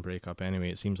Origin breakup anyway.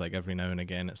 It seems like every now and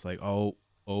again it's like, oh,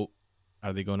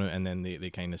 are they going to? And then they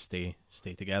kind of stay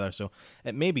together. So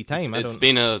it may be time. It's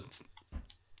been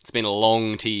a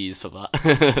long tease for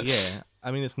that. Yeah,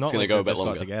 I mean, it's not It's gonna like go a they've bit just got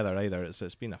longer. together either.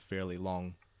 It's been a fairly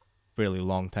long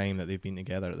time that they've been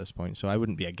together at this point. So I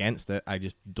wouldn't be against it. I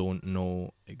just don't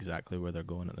know exactly where they're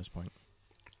going at this point.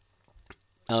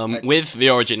 With the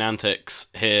Origin antics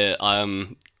here,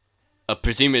 a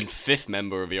presumed fifth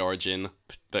member of the Origin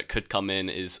that could come in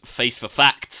is Face for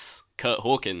Facts, Kurt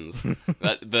Hawkins.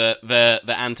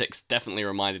 The antics definitely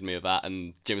reminded me of that,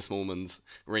 and Jim Smallman's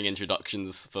ring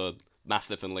introductions for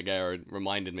Mastiff and Ligero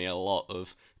reminded me a lot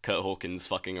of Kurt Hawkins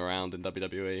fucking around in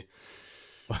WWE.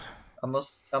 I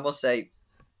must say,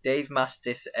 Dave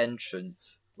Mastiff's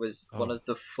entrance was one of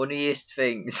the funniest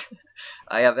things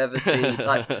I have ever seen.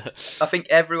 Like, I think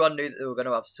everyone knew that they were going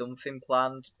to have something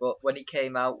planned, but when he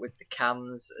came out with the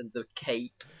cans and the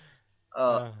cape,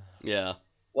 Yeah.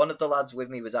 one of the lads with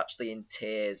me was actually in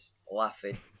tears,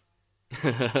 laughing.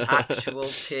 Actual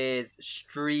tears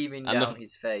streaming And down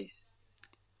his face.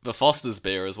 The Foster's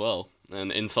beer as well,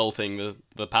 and insulting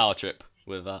the power trip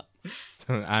with that.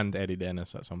 And Eddie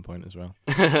Dennis at some point as well.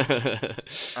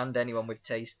 And anyone with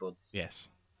taste buds. Yes.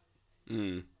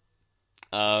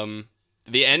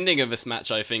 The ending of this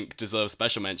match, I think, deserves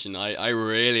special mention. I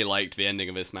really liked the ending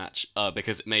of this match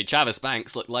because it made Travis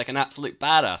Banks look like an absolute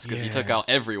badass because he took Yeah. out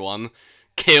everyone,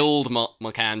 killed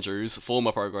McAndrews,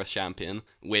 former Progress champion,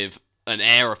 with an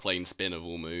aeroplane spin of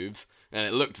all moves, and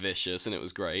it looked vicious and it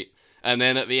was great. And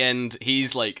then at the end,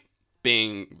 he's like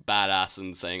being badass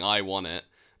and saying, "I won it,"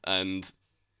 and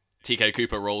TK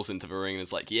Cooper rolls into the ring and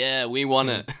is like, "Yeah, we won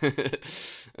it." And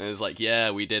it's like,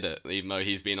 "Yeah, we did it," even though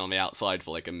he's been on the outside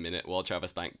for like a minute while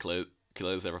Travis Banks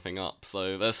closes everything up.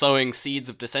 So they're sowing seeds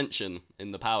of dissension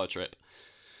in the power trip.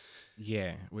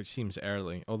 Yeah, which seems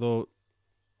early. Although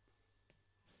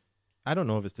I don't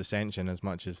know if it's dissension as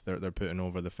much as they're putting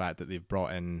over the fact that they've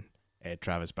brought in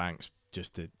Travis Banks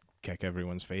just to kick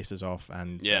everyone's faces off.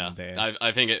 And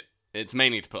I think it's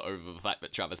mainly to put over the fact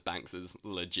that Travis Banks is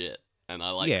legit, and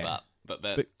I like that. But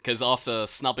because after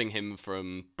snubbing him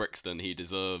from Brixton, he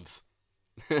deserves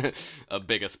a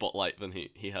bigger spotlight than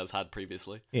he has had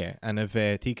previously. Yeah, and if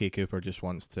TK Cooper just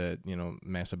wants to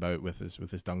mess about with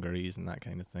his dungarees and that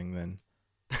kind of thing, then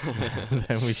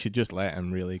then we should just let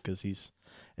him, really, because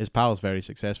his pal's very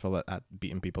successful at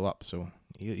beating people up, so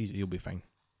he'll be fine.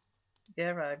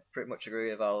 Yeah, I pretty much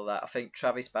agree with all of that. I think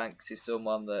Travis Banks is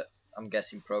someone that I'm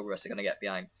guessing Progress are going to get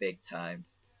behind big time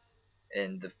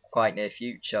in the quite near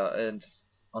future. And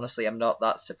honestly, I'm not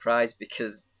that surprised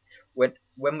because when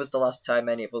was the last time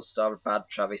any of us saw a bad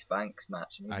Travis Banks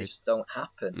match? I mean, they just don't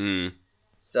happen.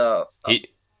 So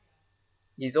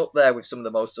he's up there with some of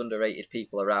the most underrated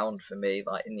people around for me,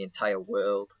 like in the entire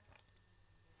world.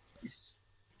 He's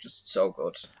just so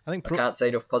good. I can't say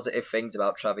enough positive things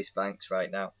about Travis Banks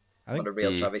right now. I'm on a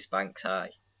real Travis Banks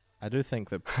high. I do think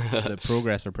that the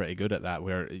Progress are pretty good at that,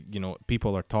 where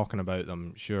people are talking about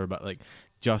them, sure, but like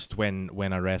just when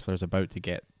a wrestler's about to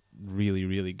get really,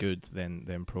 really good, then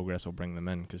Progress will bring them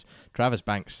in. Because Travis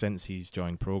Banks, since he's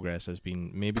joined Progress, has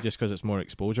been, maybe just because it's more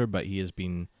exposure, but he has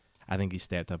been, I think he's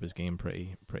stepped up his game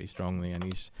pretty strongly,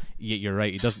 and you're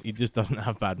right, he just doesn't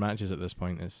have bad matches at this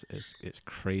point. It's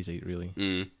crazy,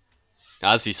 really.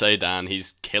 As you say, Dan,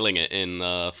 he's killing it in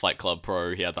Fight Club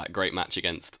Pro. He had that great match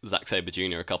against Zack Sabre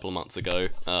Jr. a couple of months ago.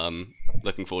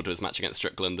 Looking forward to his match against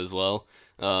Strickland as well.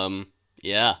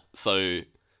 Yeah, so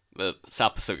the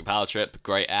South Pacific Power Trip,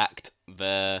 great act.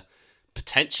 They're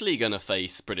potentially going to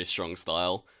face British Strong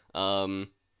Style,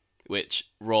 which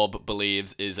Rob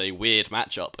believes is a weird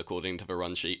matchup, according to the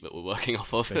run sheet that we're working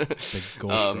off of. Big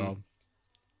goal,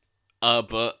 Rob.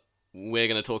 But we're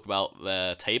going to talk about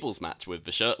their tables match with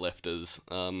the Shirtlifters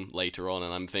later on,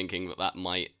 and I'm thinking that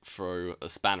might throw a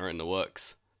spanner in the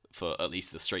works for at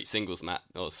least the straight singles match,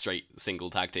 or straight single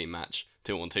tag team match,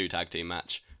 2-on-2 tag team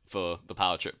match for the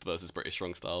Power Trip versus British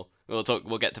Strong Style. We'll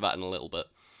get to that in a little bit.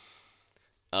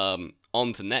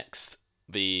 On to next,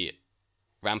 the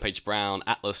Rampage Brown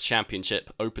Atlas Championship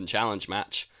Open Challenge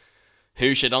match.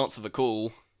 Who should answer the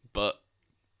call but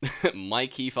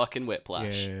Mikey fucking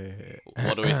Whiplash? Yeah.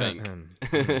 What do we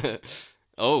think?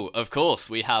 Oh, of course,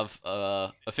 we have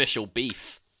official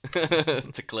beef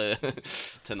to clear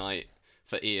tonight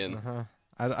for Ian.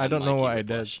 I don't know what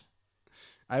Whiplash. I did.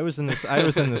 I was in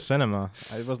the cinema.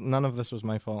 None of this was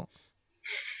my fault.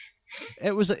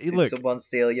 It was Did someone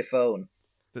steal your phone?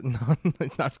 No,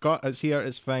 I've got it's here.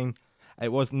 It's fine.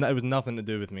 It was nothing to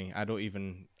do with me. I've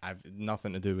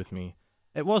nothing to do with me.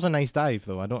 It was a nice dive,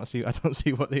 though. I don't see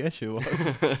what the issue was.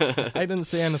 I didn't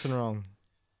say anything wrong.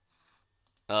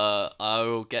 I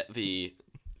will get the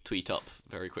tweet up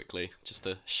very quickly just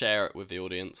to share it with the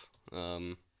audience.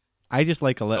 I just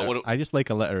like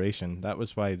alliteration.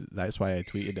 That's why I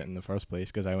tweeted it in the first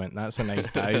place, because I went, "That's a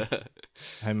nice dive."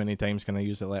 How many times can I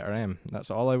use the letter M?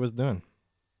 That's all I was doing.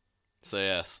 So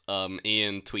yes,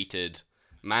 Ian tweeted,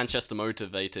 "Manchester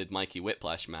motivated Mikey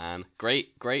Whiplash, man.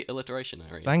 Great alliteration,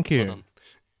 Harry. Thank you." Well done.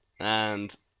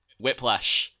 And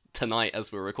Whiplash, tonight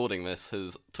as we're recording this,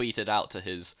 has tweeted out to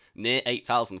his near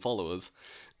 8,000 followers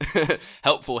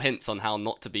helpful hints on how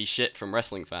not to be shit from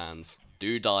wrestling fans.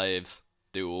 Do dives.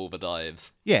 Do all the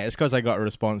dives. Yeah, it's because I got a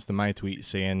response to my tweet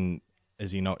saying,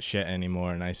 "Is he not shit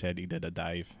anymore?" And I said he did a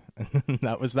dive.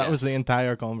 that was the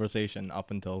entire conversation up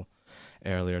until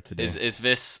earlier today. Is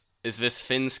this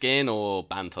thin skin or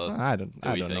banter? I don't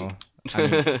know.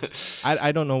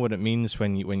 I don't know what it means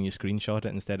when you screenshot it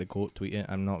instead of quote tweet it.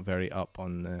 I'm not very up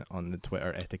on the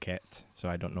Twitter etiquette, so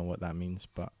I don't know what that means.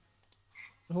 But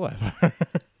whatever.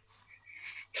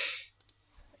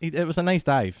 It was a nice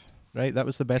dive, right? That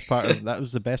was the best part. That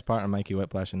was the best part of Mikey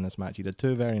Whiplash in this match. He did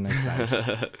two very nice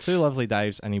dives, two lovely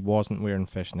dives, and he wasn't wearing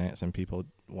fishnets, and people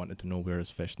wanted to know where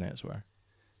his fishnets were.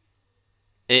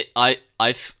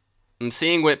 I'm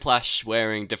seeing Whiplash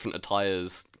wearing different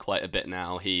attires quite a bit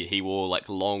now. He wore like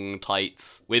long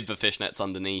tights with the fishnets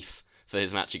underneath for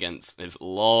his match against his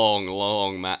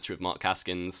long match with Mark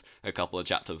Haskins a couple of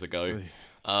chapters ago.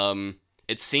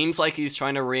 It seems like he's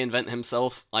trying to reinvent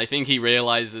himself. I think he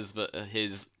realizes that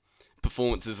his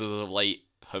performances as of late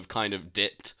have kind of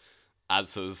dipped,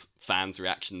 as has fans'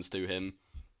 reactions to him.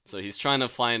 So he's trying to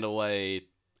find a way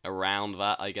around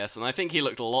that, I guess. And I think he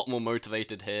looked a lot more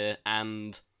motivated here,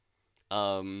 and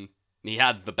he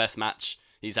had the best match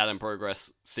he's had in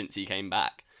Progress since he came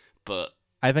back. But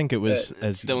I think it was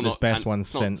his best one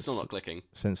since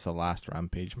the last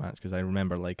Rampage match, because I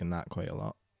remember liking that quite a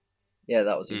lot. Yeah,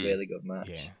 that was a really good match.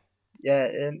 Yeah,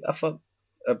 and I thought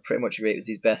I pretty much agree it was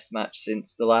his best match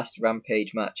since the last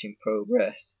Rampage match in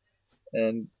Progress.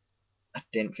 I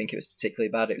didn't think it was particularly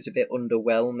bad. It was a bit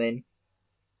underwhelming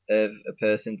of a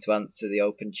person to answer the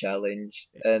open challenge.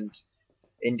 And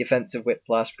in defense of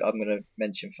Whiplash, I'm going to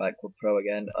mention Fight Club Pro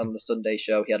again. On the Sunday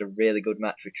show, he had a really good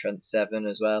match with Trent Seven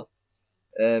as well.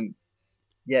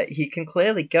 Yeah, he can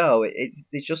clearly go.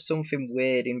 There's just something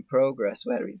weird in Progress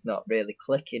where he's not really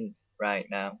clicking right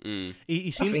now. He I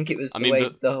seems think to, it was I the mean, way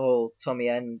the- the whole Tommy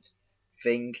End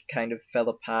thing kind of fell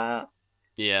apart.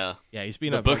 Yeah. yeah, he's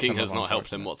been The a victim booking of has not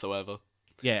helped him unfortunate- whatsoever.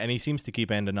 Yeah, and he seems to keep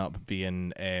ending up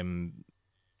being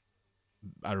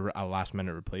a last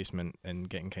minute replacement and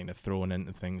getting kind of thrown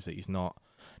into things that he's not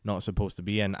supposed to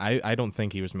be in. I don't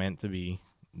think he was meant to be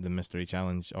the mystery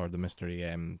challenge or the mystery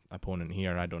opponent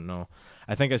here. I don't know.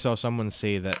 I think I saw someone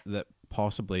say that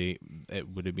possibly it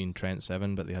would have been Trent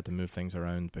Seven, but they had to move things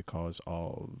around because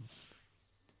of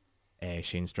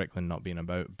Shane Strickland not being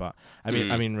about. But I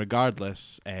mean,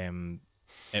 regardless,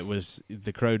 it was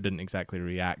the crowd didn't exactly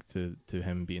react to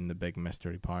him being the big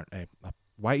mystery part.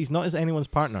 Why he's not as anyone's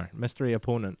partner, mystery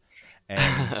opponent.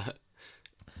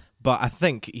 But I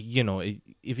think, you know,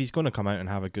 if he's going to come out and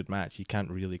have a good match, you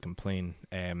can't really complain.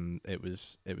 It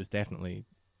was definitely,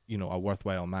 you know, a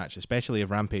worthwhile match, especially if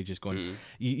Rampage is going.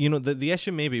 You know, the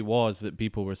issue maybe was that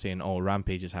people were saying, "Oh,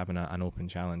 Rampage is having an open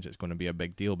challenge; it's going to be a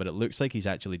big deal." But it looks like he's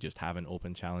actually just having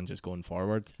open challenges going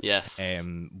forward. Yes.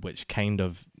 Which kind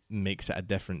of makes it a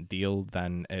different deal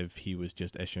than if he was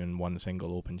just issuing one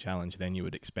single open challenge. Then you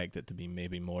would expect it to be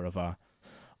maybe more of a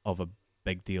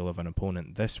big deal of an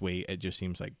opponent. This way, it just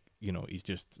seems like, you know, he's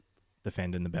just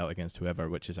defending the belt against whoever,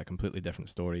 which is a completely different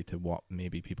story to what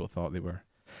maybe people thought they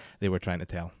were trying to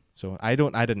tell. So I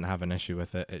didn't have an issue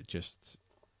with it.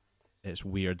 It's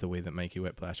weird the way that Mikey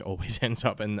Whiplash always ends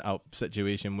up in a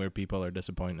situation where people are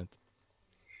disappointed.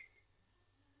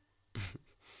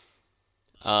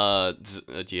 Do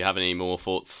you have any more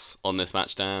thoughts on this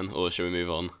match, Dan, or should we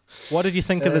move on? What did you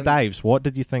think of the dives? What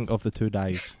did you think of the two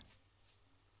dives?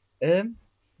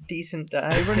 Decent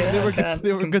dive.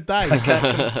 They were good dives.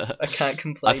 I can't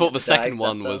complain. I thought the second dives,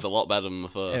 one that's all. was a lot better than the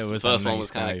first. It was The a first one nice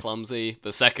was kind dive. of clumsy.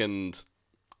 The second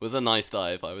was a nice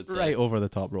dive, I would say. Right over the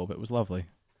top rope. It was lovely.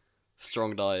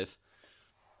 Strong dive.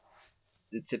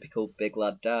 The typical big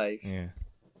lad dive. Yeah.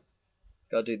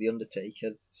 Gotta do the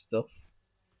Undertaker stuff.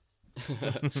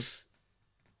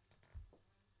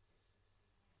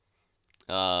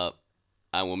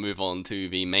 And we'll move on to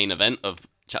the main event of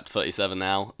Chapter 37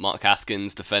 now. Mark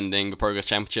Haskins defending the Progress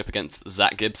Championship against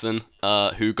Zach Gibson,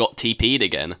 who got TP'd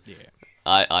again. Yeah.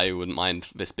 I wouldn't mind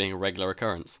this being a regular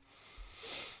occurrence.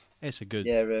 It's a good.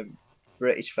 Yeah,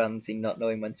 British fans in not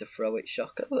knowing when to throw it.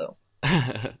 Shocker though.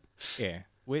 Yeah.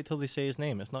 Wait till they say his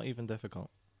name. It's not even difficult.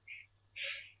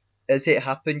 As it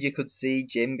happened, you could see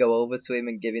Jim go over to him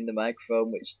and give him the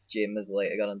microphone, which Jim has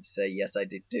later gone on to say, "Yes, I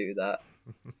did do that."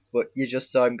 But you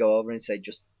just saw him go over and say,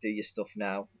 "Just do your stuff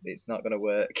now. It's not going to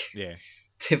work." Yeah.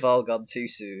 They've all gone too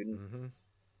soon. Mm-hmm.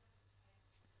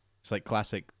 It's like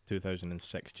classic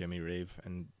 2006 Jimmy Rave,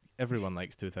 and everyone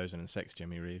likes 2006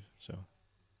 Jimmy Rave, so.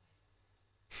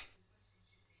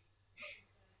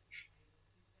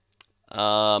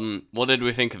 What did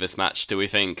we think of this match? Do we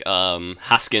think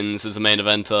Haskins as the main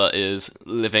eventer is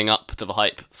living up to the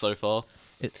hype so far?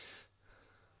 It's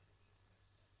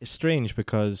strange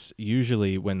because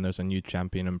usually when there's a new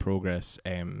champion in progress,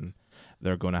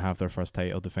 they're going to have their first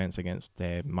title defense against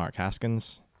Mark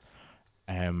Haskins.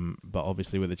 But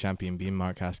obviously with the champion being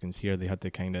Mark Haskins here, they had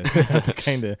to kind of move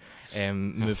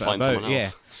Find it about. someone Yeah,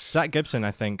 else. Zach Gibson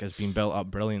I think has been built up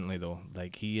brilliantly though.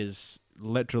 Like he is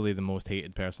literally the most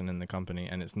hated person in the company,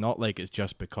 and it's not like it's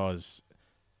just because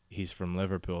he's from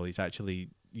Liverpool. He's actually,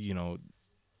 you know,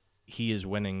 he is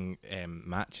winning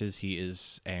matches. He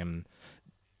is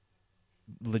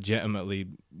legitimately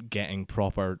getting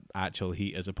proper actual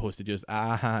heat as opposed to just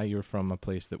you're from a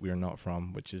place that we're not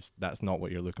from, that's not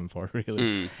what you're looking for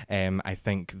really. I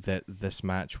think that this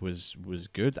match was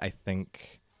good. I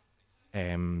think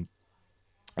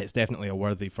it's definitely a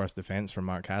worthy first defense for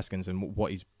Mark Haskins, and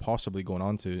what he's possibly going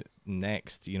on to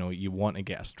next, you know, you want to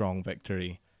get a strong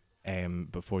victory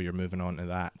before you're moving on to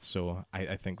that. So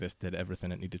I think this did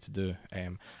everything it needed to do.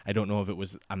 I don't know if it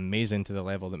was amazing to the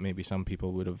level that maybe some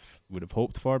people would have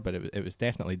hoped for, but it was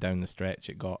definitely down the stretch.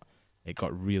 It got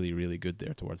really, really good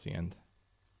there towards the end.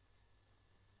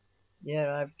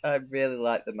 Yeah, I really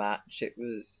liked the match. It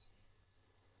was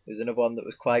another one that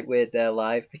was quite weird there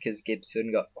live because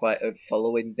Gibson got quite a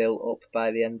following built up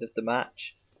by the end of the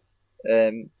match.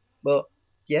 But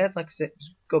yeah, like I said, it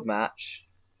was a good match.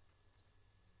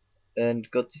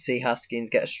 And good to see Haskins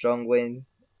get a strong win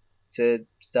to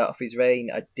start off his reign.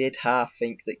 I did half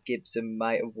think that Gibson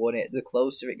might have won it. The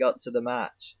closer it got to the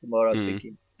match, the more I was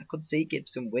thinking, I could see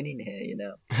Gibson winning here, you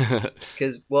know.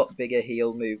 Because what bigger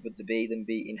heel move would there be than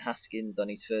beating Haskins on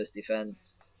his first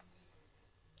defence?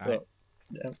 But,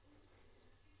 yeah.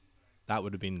 That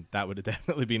would have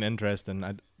definitely been interesting.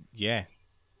 I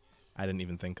didn't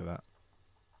even think of that.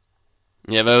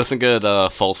 Yeah, there were some good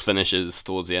false finishes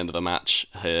towards the end of the match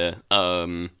here.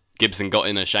 Gibson got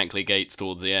in a Shankly Gates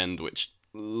towards the end, which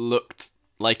looked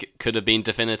like it could have been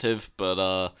definitive,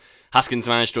 but Haskins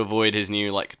managed to avoid his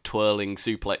new like twirling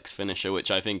suplex finisher,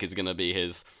 which I think is going to be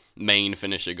his main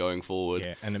finisher going forward.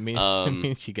 Yeah, and it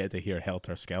means you get to hear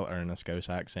Helter Skelter in a Scouse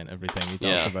accent every time he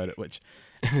talks about it, which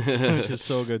is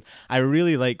so good. I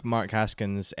really like Mark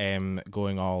Haskins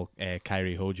going all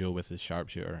Kairi Hojo with his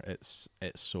sharpshooter. It's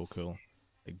so cool.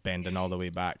 Like bending all the way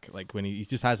back. Like when he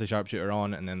just has the sharpshooter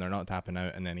on and then they're not tapping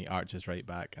out and then he arches right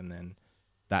back and then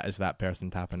that is that person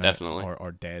tapping out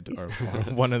or dead or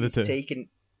one of the two.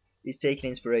 He's taking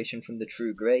inspiration from the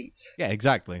True Great. Yeah,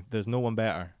 exactly. There's no one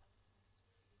better.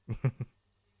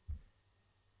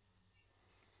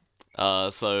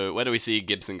 So where do we see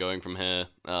Gibson going from here?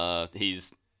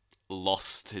 He's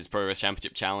lost his Progress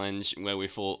Championship challenge, where we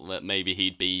thought that maybe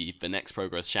he'd be the next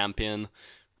Progress champion.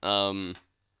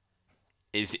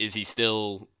 Is he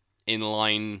still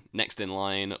next in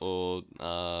line, or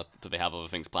do they have other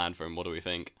things planned for him? What do we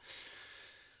think?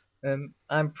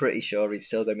 I'm pretty sure he's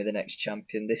still going to be the next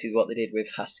champion. This is what they did with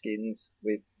Haskins,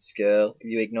 with Skrull. If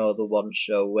you ignore the one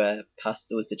show where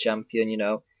Pastor was the champion,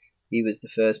 he was the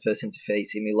first person to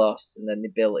face him, he lost, and then they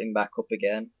built him back up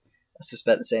again. I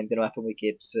suspect the same going to happen with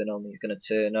Gibson, only he's going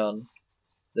to turn on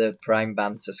the Prime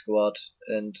Banter squad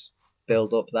and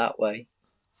build up that way.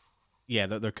 Yeah,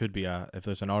 there could be if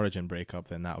there's an Origin breakup,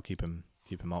 then that'll keep him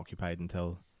occupied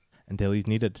until he's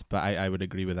needed. But I would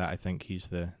agree with that. I think he's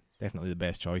definitely the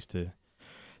best choice to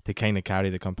kind of carry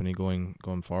the company going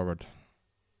forward.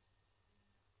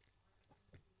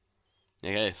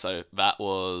 Okay, so that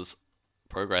was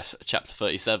Progress Chapter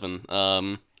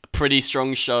 37. Pretty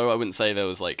strong show. I wouldn't say there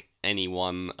was like any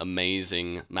one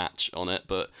amazing match on it,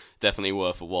 but definitely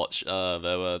worth a watch. There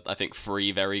were, I think,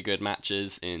 3 very good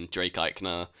matches in Drake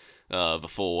Eichner, the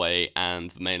 4-way,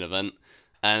 and the main event,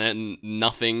 and then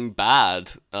nothing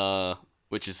bad,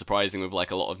 which is surprising with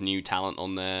like a lot of new talent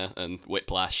on there and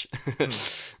Whiplash.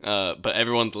 But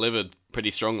everyone delivered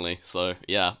pretty strongly. So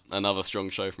yeah, another strong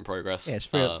show from Progress. Yeah, it's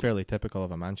fairly typical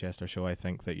of a Manchester show. I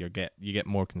think that you get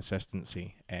more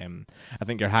consistency. I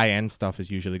think your high end stuff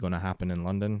is usually going to happen in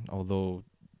London, although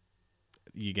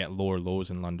you get lower lows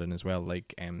in London as well,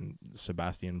 like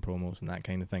Sebastian promos and that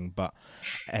kind of thing. But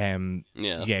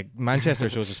yeah, Manchester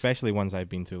shows, especially ones I've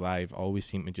been to live, always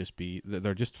seem to just be,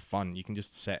 they're just fun. You can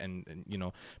just sit and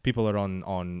people are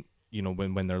on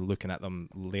when they're looking at them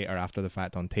later after the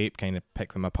fact on tape, kind of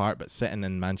pick them apart. But sitting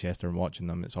in Manchester and watching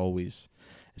them, it's always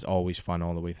fun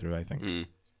all the way through, I think.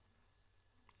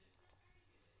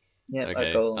 Yeah,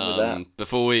 okay. I go on with that.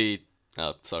 Before we,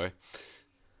 sorry.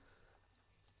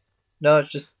 No, I was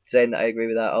just saying that I agree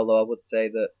with that, although I would say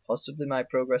that possibly my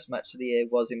Progress match of the year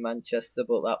was in Manchester,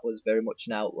 but that was very much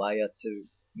an outlier to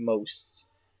most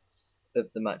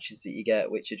of the matches that you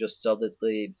get, which are just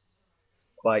solidly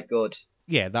quite good.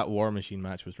 Yeah, that War Machine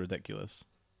match was ridiculous.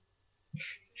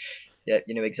 Yeah,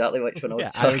 you know exactly which one I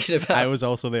was talking about. I was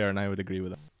also there, and I would agree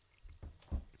with that.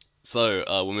 So,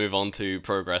 we'll move on to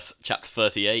Progress Chapter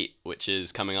 38, which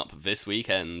is coming up this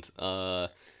weekend.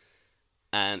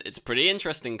 And it's a pretty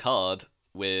interesting card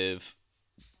with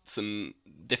some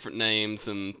different names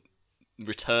and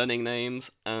returning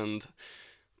names, and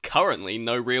currently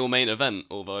no real main event,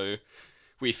 although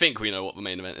we think we know what the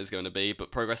main event is going to be, but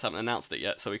Progress haven't announced it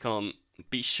yet, so we can't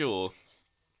be sure.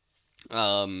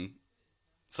 So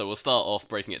we'll start off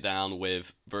breaking it down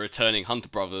with the returning Hunter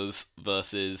Brothers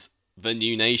versus the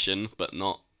New Nation, but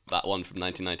not that one from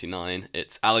 1999.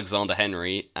 It's Alexander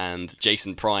Henry and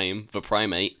Jason Prime, the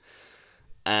Primate.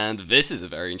 And this is a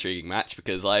very intriguing match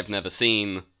because I've never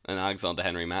seen an Alexander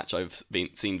Henry match. I've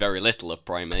seen very little of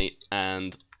Primate,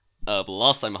 and the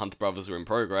last time the Hunter Brothers were in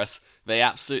Progress, they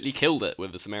absolutely killed it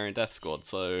with the Sumerian Death Squad.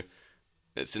 So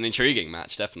it's an intriguing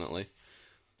match, definitely.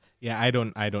 Yeah, I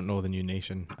don't know the New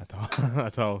Nation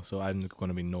at all. So I'm going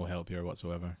to be no help here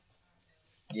whatsoever.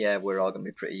 Yeah, we're all going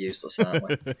to be pretty useless, aren't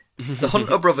we? The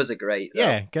Hunter Brothers are great, though,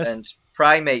 yeah, and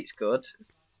Primate's good.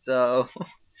 So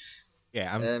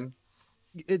yeah,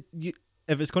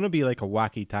 if it's going to be like a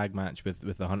wacky tag match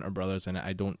with the Hunter Brothers in it,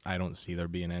 I don't see there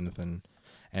being anything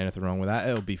wrong with that.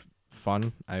 It'll be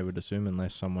fun, I would assume,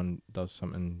 unless someone does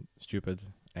something stupid,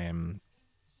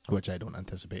 which I don't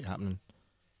anticipate happening.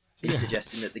 He's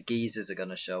suggesting that the geezers are going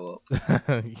to show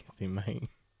up. They might.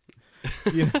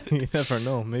 You never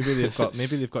know. Maybe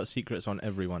they've got secrets on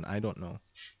everyone. I don't know.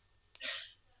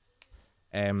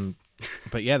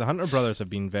 But yeah, the Hunter Brothers have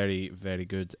been very, very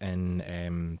good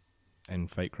in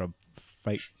Fight Club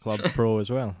Pro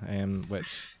as well.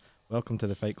 Which, welcome to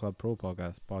the Fight Club Pro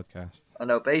podcast. I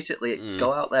know. Basically,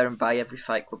 go out there and buy every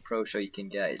Fight Club Pro show you can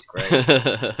get. It's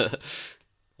great.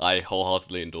 I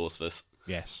wholeheartedly endorse this.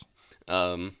 Yes.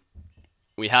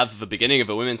 we have the beginning of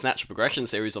a women's natural progression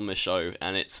series on this show,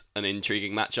 and it's an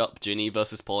intriguing matchup: Ginny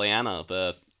versus Pollyanna,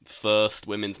 the first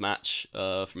women's match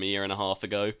from a year and a half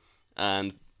ago,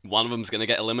 and one of them's going to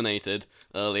get eliminated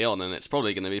early on, and it's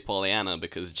probably going to be Pollyanna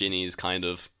because Ginny's kind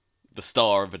of the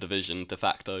star of the division de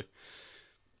facto.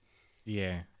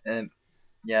 Yeah.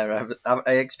 Yeah,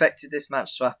 I expected this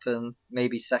match to happen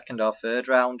maybe second or third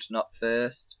round, not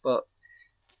first, but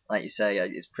like you say,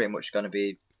 it's pretty much going to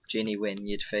be Ginny win,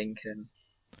 you'd think, and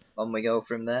on we go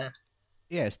from there.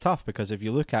 Yeah, it's tough because if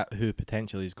you look at who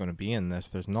potentially is going to be in this,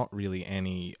 there's not really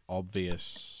any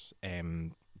obvious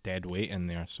dead weight in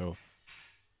there, so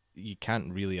you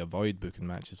can't really avoid booking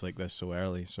matches like this so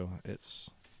early. So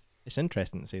it's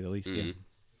interesting to say the least. Mm.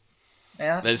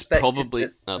 Yeah. There's probably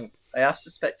I have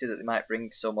suspected that they might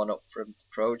bring someone up from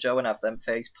Projo and have them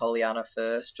face Pollyanna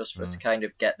first, just for us to kind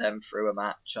of get them through a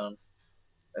match on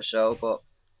a show. But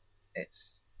it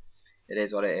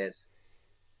is what it is.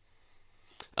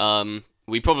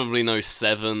 We probably know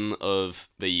 7 of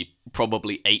the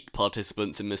probably 8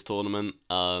 participants in this tournament.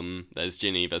 There's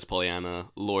Ginny, there's Pollyanna,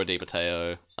 Laura Di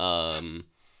Matteo,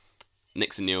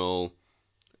 Nixon Newell,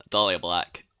 Dahlia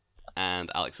Black,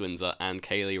 and Alex Windsor, and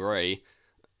Kaylee Ray,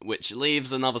 which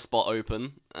leaves another spot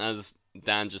open. As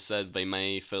Dan just said, they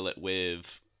may fill it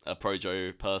with a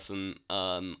Projo person.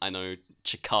 I know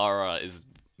Chikara is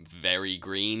very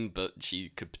green, but she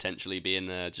could potentially be in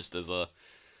there just as a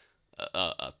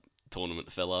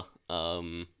tournament filler,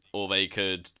 or they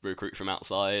could recruit from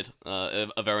outside. Are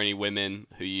there any women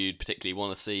who you'd particularly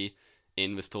want to see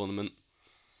in this tournament?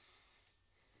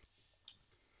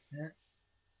 Yeah.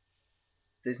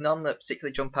 There's none that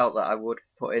particularly jump out that I would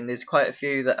put in. There's quite a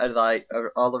few that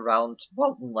are all around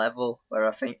Walton level, where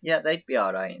I think, yeah, they'd be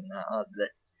alright in that, or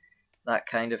that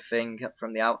kind of thing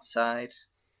from the outside.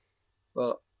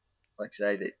 But, like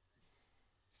I say,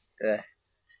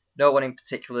 no one in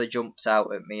particular jumps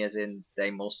out at me as in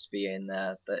they must be in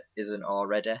there that isn't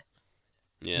already.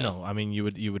 Yeah. No, I mean you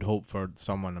would hope for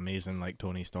someone amazing like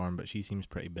Toni Storm, but she seems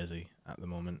pretty busy at the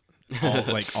moment. All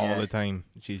the time.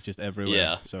 She's just everywhere.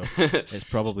 Yeah. So it's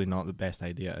probably not the best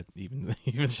idea to even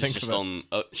think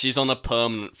about. She's on a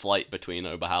permanent flight between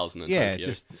Oberhausen and Tokyo. Tokyo.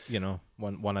 Just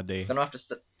one a day. I'm gonna have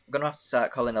to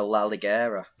start calling her La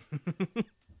Ligera.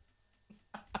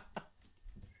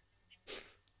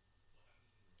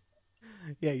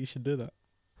 Yeah, you should do that.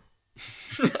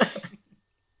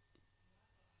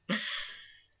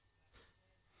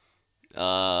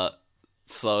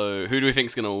 So who do we think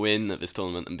is going to win at this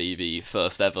tournament and be the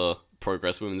first ever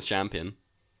Progress Women's Champion?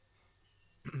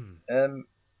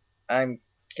 I'm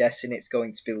guessing it's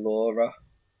going to be Laura.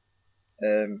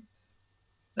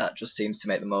 That just seems to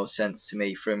make the most sense to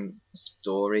me from a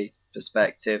story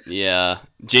perspective. Yeah,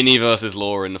 Ginny versus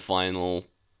Laura in the final.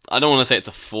 I don't want to say it's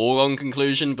a foregone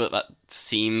conclusion, but that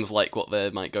seems like what they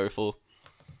might go for.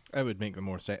 It would make the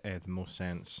most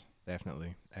sense,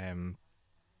 definitely.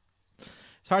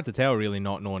 It's hard to tell, really,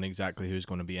 not knowing exactly who's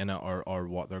going to be in it or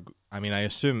what they're. I mean, I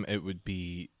assume it would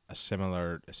be a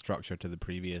similar structure to the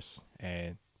previous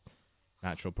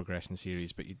natural progression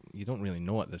series, but you don't really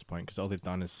know at this point because all they've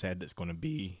done is said it's going to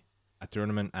be a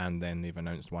tournament and then they've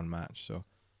announced one match. So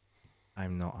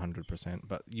I'm not 100%,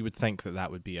 but you would think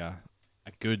that would be a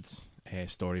good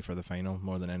story for the final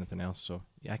more than anything else. So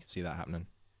yeah, I can see that happening.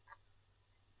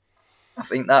 I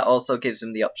think that also gives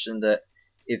them the option that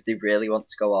if they really want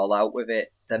to go all out with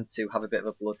it, them to have a bit of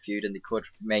a blood feud and they could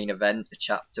main event a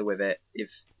chapter with it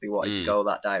if they wanted to go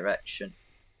that direction.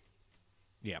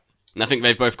 Yeah. And I think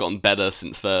they've both gotten better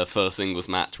since their first singles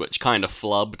match, which kind of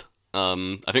flubbed.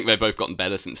 I think they've both gotten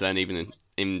better since then, even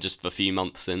in just the few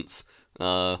months since.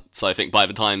 So I think by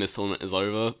the time this tournament is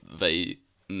over, they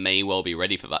may well be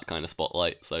ready for that kind of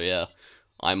spotlight. So yeah,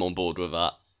 I'm on board with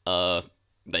that.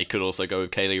 They could also go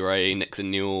with Kaylee Ray,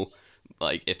 Nixon Newell,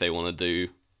 like if they want to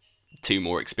do 2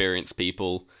 more experienced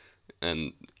people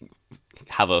and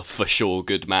have a for sure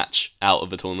good match out of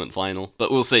the tournament final.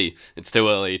 But we'll see. It's too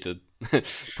early to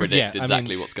predict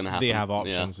exactly what's going to happen. They have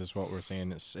options, is what we're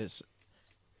saying. It's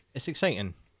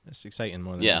exciting. It's exciting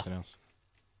more than anything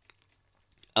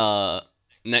else.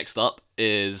 Next up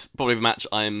is probably the match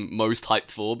I'm most hyped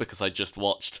for because I just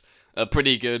watched a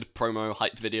pretty good promo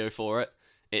hype video for it.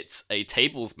 It's a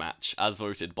tables match, as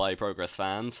voted by Progress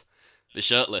fans. The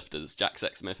Shirtlifters, Jack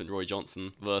Sexsmith and Roy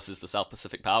Johnson, versus the South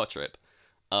Pacific Power Trip.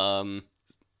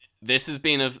 This has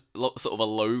been a sort of a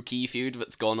low-key feud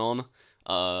that's gone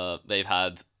on. They've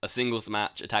had a singles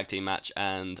match, a tag team match,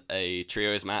 and a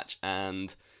trios match,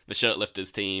 and the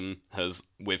Shirtlifters team has,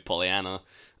 with Pollyanna,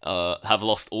 have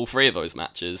lost all 3 of those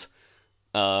matches.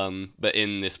 But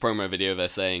in this promo video, they're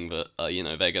saying that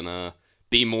they're gonna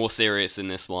be more serious in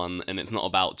this one, and it's not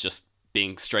about just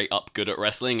being straight up good at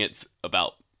wrestling. It's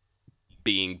about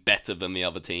being better than the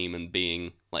other team and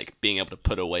being able to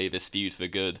put away this feud for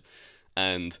good.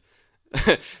 And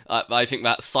I think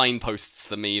that signposts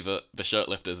to me that the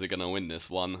Shirtlifters are going to win this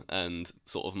one and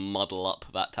sort of muddle up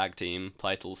that tag team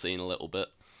title scene a little bit.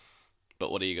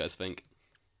 But what do you guys think?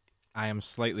 I am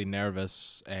slightly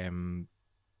nervous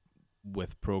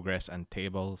with Progress and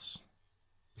Tables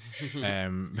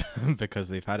because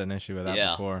they've had an issue with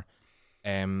that before.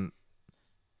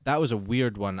 That was a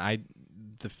weird one.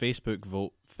 The Facebook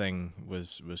vote thing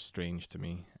was strange to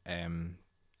me.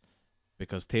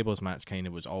 Because Tables match kind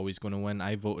of was always going to win.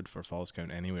 I voted for Falls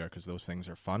Count Anywhere because those things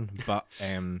are fun. But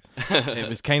it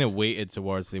was kind of weighted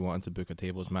towards they wanted to book a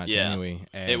Tables match anyway.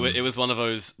 It was one of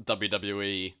those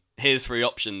WWE, here's 3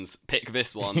 options, pick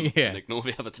this one and ignore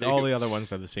the other 2. All the other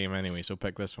ones are the same anyway, so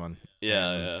pick this one.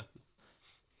 Yeah.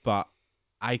 But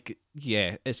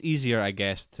it's easier, I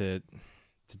guess, to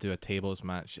do a Tables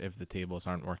match if the tables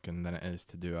aren't working than it is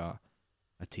to do a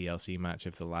TLC match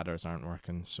if the ladders aren't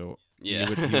working. So you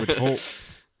would hope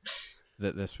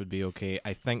that this would be okay.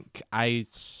 I think I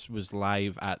was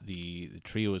live at the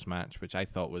trios match, which I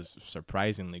thought was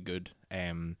surprisingly good.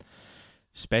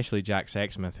 Especially Jack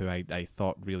Sexsmith, who I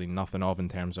thought really nothing of in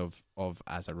terms of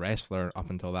as a wrestler up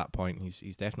until that point.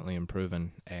 He's definitely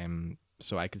improving.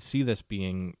 So I could see this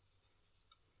being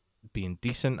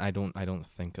decent. I don't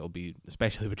think it'll be,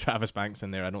 especially with Travis Banks in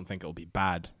there, I don't think it'll be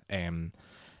bad.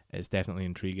 It's definitely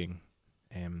intriguing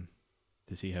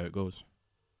to see how it goes.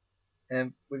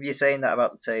 With you saying that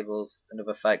about the tables,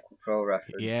 another Fight Club Pro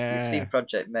reference. Yeah. You've seen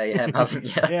Project Mayhem, haven't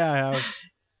you? Yeah, I have.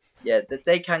 Yeah,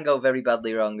 they can go very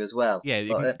badly wrong as well. Yeah,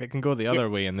 it can go the other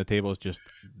way, and the tables just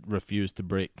refuse to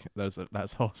break. That's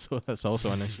also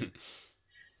an issue.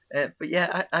 But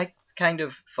yeah, I kind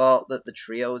of thought that the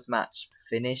trios match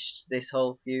finished this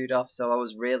whole feud off, so I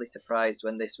was really surprised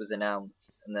when this was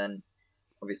announced, and then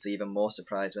obviously even more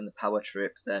surprised when the Power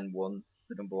Trip then won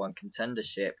the number 1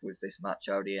 contendership with this match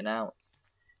already announced.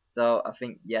 So I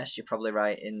think, yes, you're probably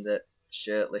right in that the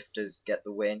Shirtlifters get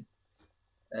the win,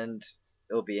 and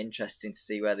it'll be interesting to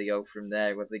see where they go from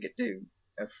there, whether they could do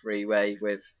a 3-way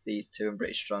with these 2 in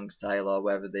British Strong Style or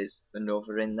whether there's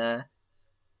another in there.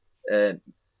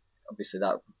 Obviously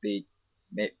that would be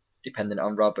dependent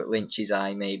on Robert Lynch's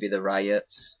eye, maybe the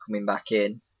Riots coming back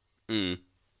in.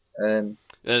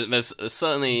 There's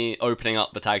certainly opening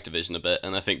up the tag division a bit,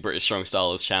 and I think British Strong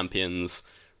Style as champions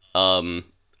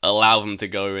allow them to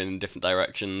go in different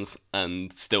directions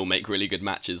and still make really good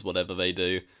matches, whatever they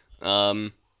do.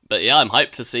 But yeah, I'm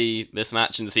hyped to see this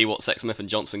match and see what Sexsmith and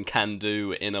Johnson can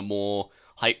do in a more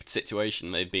hyped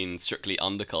situation. They've been strictly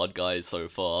undercard guys so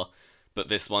far, but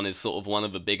this one is sort of one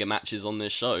of the bigger matches on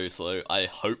this show, so I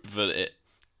hope that it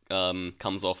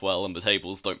comes off well and the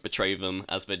tables don't betray them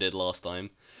as they did last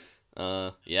time.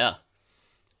 Yeah.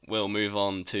 We'll move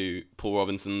on to Paul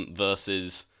Robinson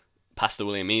versus Pastor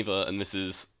William Eva, and this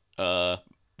is the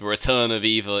return of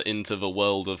Eva into the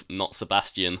world of not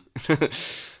Sebastian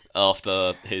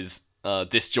after his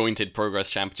disjointed Progress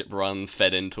Championship run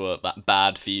fed into that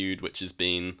bad feud which has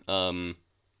been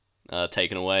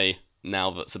taken away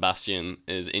now that Sebastian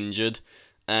is injured,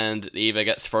 and Eva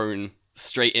gets thrown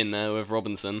straight in there with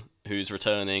Robinson, who's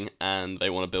returning, and they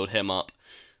want to build him up.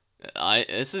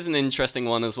 This is an interesting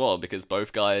one as well, because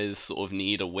both guys sort of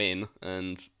need a win,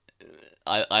 and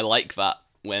I like that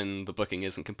when the booking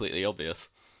isn't completely obvious.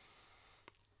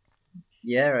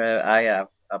 Yeah, I have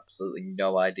absolutely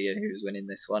no idea who's winning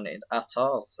this one at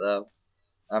all, so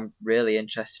I'm really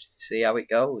interested to see how it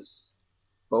goes.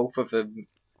 Both of them,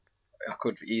 I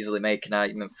could easily make an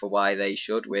argument for why they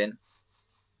should win.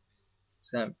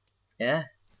 So, yeah.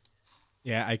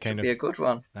 Yeah, Should be a good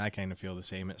one. I kind of feel the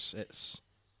same. It's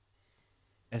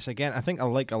again, I think I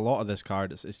like a lot of this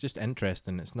card. It's just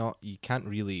interesting. It's not, you can't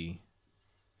really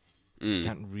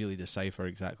decipher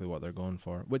exactly what they're going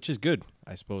for, which is good,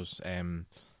 I suppose. And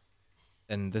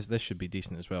this should be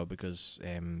decent as well, because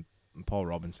Paul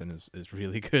Robinson is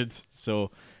really good.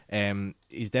 So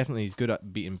he's good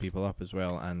at beating people up as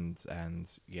well. And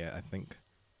yeah, I think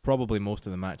probably most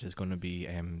of the match is going to be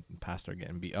Pastor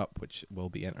getting beat up, which will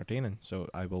be entertaining. So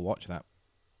I will watch that.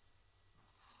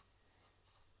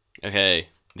 Okay,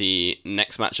 the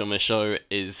next match on this show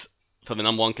is for the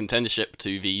number 1 contendership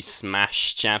to the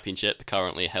Smash Championship,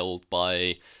 currently held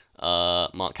by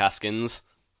Mark Haskins,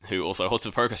 who also holds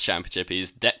the Progress Championship.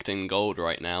 He's decked in gold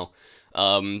right now.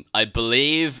 I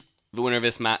believe the winner of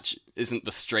this match isn't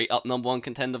the straight up number 1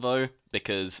 contender though,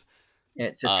 because Yeah,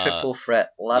 it's a triple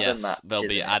threat ladder yes, match. They'll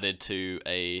be isn't it? added to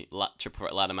a triple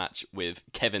threat ladder match with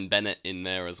Kevin Bennett in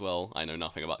there as well. I know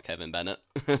nothing about Kevin Bennett,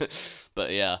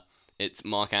 but yeah, it's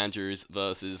Mark Andrews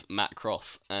versus Matt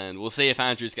Cross, and we'll see if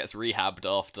Andrews gets rehabbed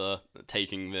after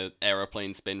taking the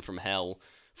aeroplane spin from hell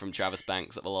from Travis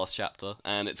Banks at the last chapter.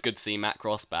 And it's good to see Matt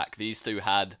Cross back. These two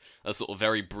had a sort of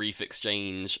very brief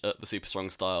exchange at the Super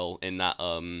Strong Style in that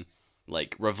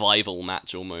like revival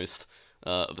match almost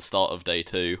at the start of day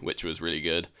 2, which was really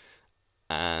good.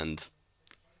 And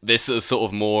this is sort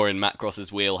of more in Matt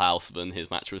Cross's wheelhouse than his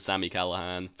match with Sami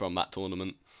Callihan from that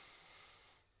tournament.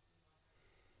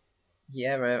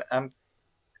 Yeah,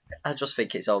 I just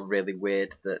think it's all really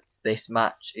weird that this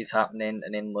match is happening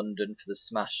and in London for the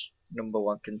Smash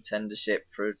 #1 contendership.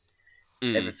 For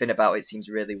everything about it seems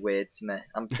really weird to me.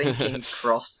 I'm thinking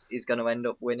Cross is going to end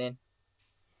up winning,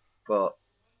 but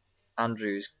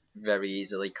Andrews very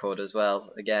easily could as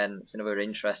well. Again, it's another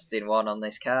interesting one on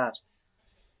this card,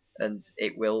 and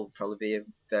it will probably be a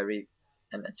very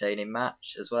entertaining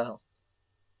match as well.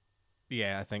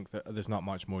 Yeah, I think that there's not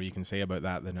much more you can say about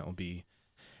that than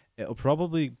it'll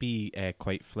probably be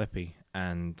quite flippy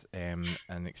and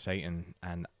exciting,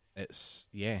 and it's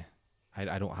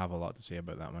I don't have a lot to say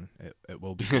about that one. It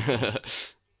will be.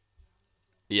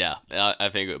 Yeah, I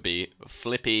think it would be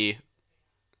flippy,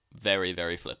 very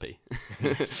very flippy.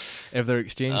 If their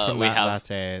exchange from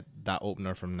that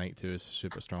opener from night 2 is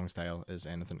Super Strong Style is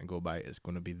anything to go by, it's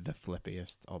going to be the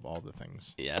flippiest of all the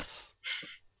things. Yes.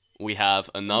 We have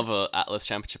another Atlas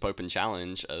Championship Open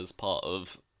Challenge as part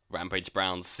of Rampage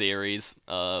Brown's series.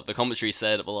 The commentary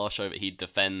said at the last show that he'd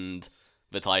defend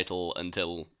the title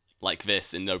until, like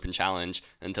this, in the Open Challenge,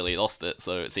 until he lost it,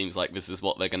 so it seems like this is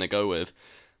what they're going to go with.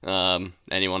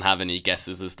 Anyone have any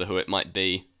guesses as to who it might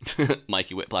be?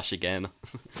 Mikey Whiplash again.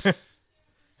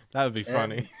 That would be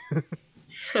funny.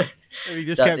 If he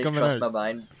just That kept did coming cross out. my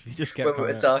mind. If he just kept When we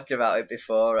coming were out. talking about it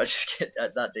before,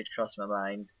 that did cross my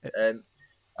mind.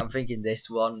 I'm thinking this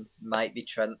one might be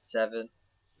Trent Seven,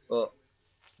 but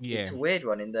it's a weird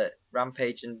one in that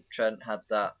Rampage and Trent had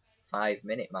that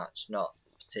 5-minute match not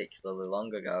particularly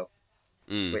long ago,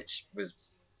 which was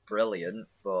brilliant,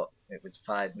 but it was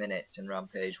 5 minutes and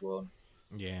Rampage won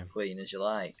clean as you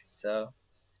like. So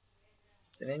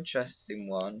it's an interesting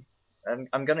one.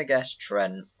 I'm gonna guess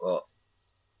Trent, but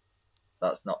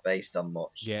that's not based on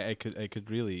much. Yeah, it could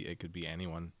be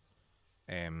anyone.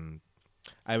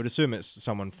 I would assume it's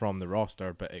someone from the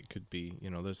roster, but it could be,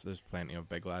 there's plenty of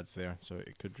big lads there, so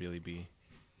it could really be.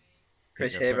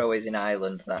 Chris Hero is in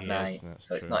Ireland that night,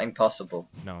 so it's not impossible.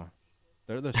 No,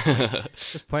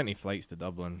 there's plenty of flights to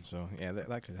Dublin, so yeah,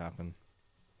 that could happen.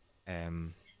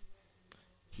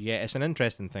 Yeah, it's an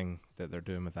interesting thing that they're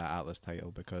doing with that Atlas title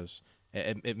because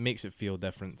it makes it feel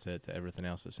different to everything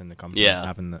else that's in the company.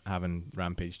 Yeah. Having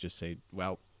Rampage just say,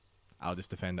 well, I'll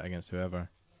just defend it against whoever.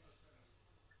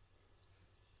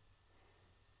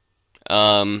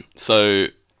 So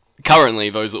currently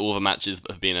those are all the matches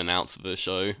that have been announced for the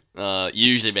show.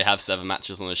 Usually they have 7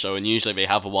 matches on the show, and usually they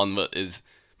have one that is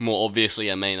more obviously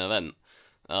a main event.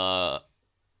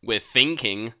 We're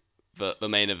thinking that the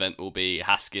main event will be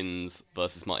Haskins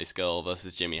versus Marty Scurll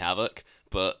versus Jimmy Havoc,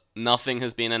 but nothing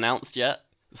has been announced yet.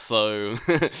 So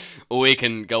all we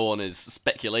can go on is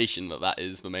speculation that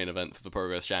is the main event for the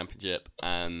Progress Championship.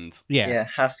 And yeah,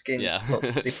 Haskins. Yeah.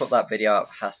 They put that video out of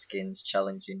Haskins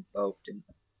challenging both, didn't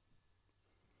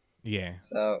they? Yeah.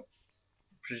 So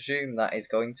presume that is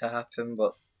going to happen,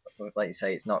 but like you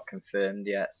say, it's not confirmed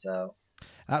yet. So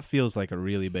that feels like a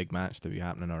really big match to be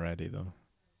happening already, though.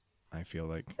 I feel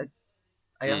like it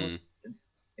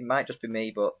might just be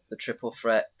me, but the triple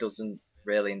threat doesn't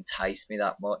really entice me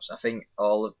that much. I think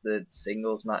all of the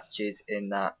singles matches in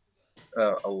that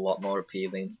are a lot more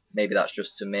appealing. Maybe that's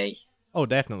just to me. Oh,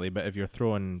 definitely. But if you're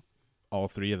throwing all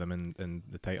 3 of them in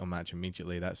the title match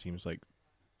immediately, that seems like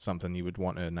something you would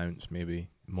want to announce maybe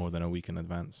more than a week in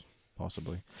advance,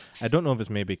 possibly. I don't know if it's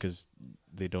maybe because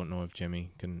they don't know if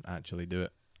Jimmy can actually do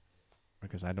it,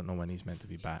 because I don't know when he's meant to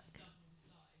be back.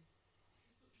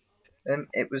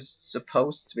 It was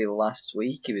supposed to be last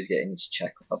week he was getting his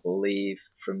checkup, I believe,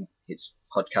 from his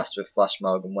podcast with Flash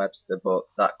Morgan Webster, but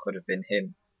that could have been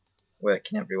him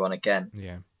working everyone again.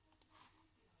 Yeah.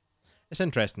 It's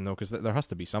interesting, though, because there has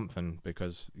to be something,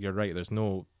 because you're right, there's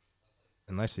no...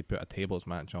 Unless they put a tables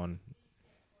match on,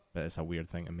 but it's a weird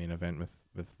thing to main event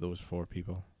with those 4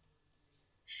 people.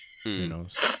 Who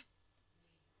knows?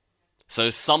 So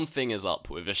something is up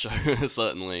with the show,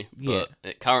 certainly, but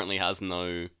it currently has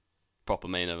no proper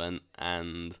main event,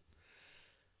 and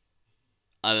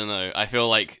I don't know, I feel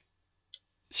like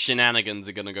shenanigans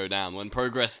are going to go down. When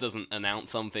Progress doesn't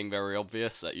announce something very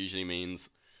obvious, that usually means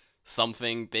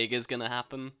something big is gonna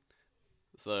happen.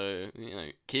 So,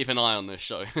 keep an eye on this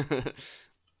show.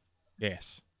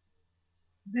 Yes.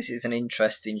 This is an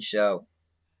interesting show.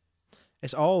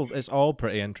 It's all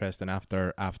pretty interesting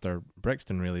after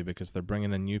Brixton, really, because they're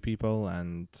bringing in new people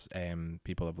and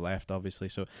people have left, obviously.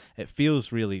 So it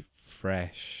feels really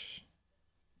fresh.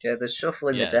 Yeah, they're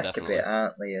shuffling the deck definitely. a bit,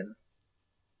 aren't they? And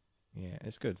Yeah,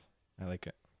 it's good. I like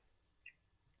it.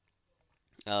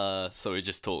 So we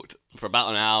just talked for about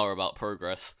an hour about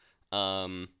progress.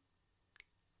 We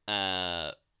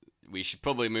should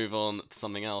probably move on to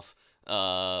something else.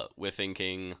 We're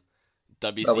thinking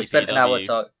WCPW. well, we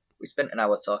spent an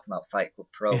hour talking about Fight Club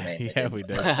Pro, mainly. Yeah, we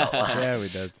did. Let's not lie. Yeah, we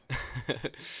did.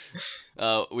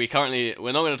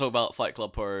 We're not going to talk about Fight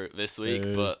Club Pro this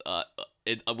week, but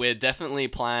we're definitely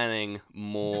planning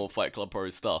more Fight Club Pro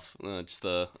stuff. Just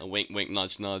a wink, wink,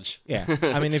 nudge, nudge. Yeah,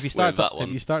 I mean, if you start that if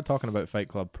one. you start talking about Fight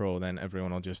Club Pro, then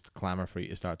everyone will just clamor for you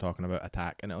to start talking about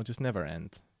Attack, and it'll just never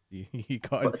end. You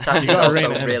got But Attack you is got also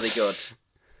rein it in. really good.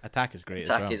 Attack is great.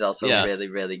 Attack as well. is also Yeah. really,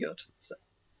 really good. So,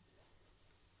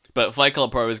 But Fight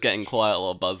Club Pro is getting quite a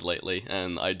lot of buzz lately,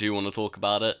 and I do want to talk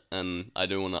about it, and I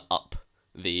do want to up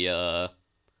the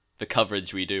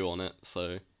coverage we do on it.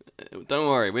 So don't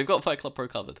worry, we've got Fight Club Pro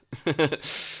covered.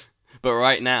 But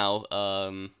right now,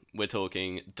 we're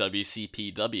talking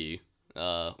WCPW,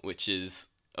 which is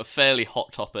a fairly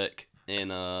hot topic in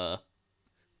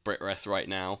BritWres right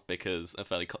now, because a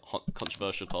fairly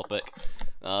controversial topic,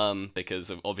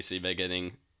 because obviously they're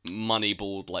getting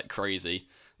moneyballed like crazy.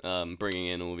 Bringing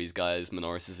in all these guys,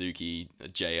 Minoru Suzuki,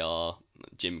 JR,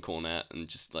 Jim Cornette, and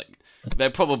just like they're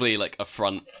probably like a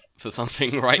front for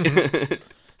something, right?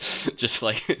 Just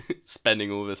like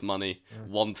spending all this money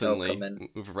wantonly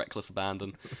with reckless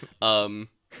abandon.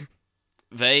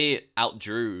 They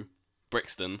outdrew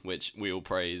Brixton, which we all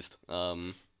praised,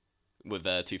 with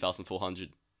their 2,400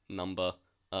 number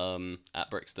at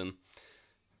Brixton.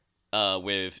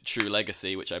 With True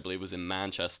Legacy, which I believe was in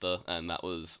Manchester, and that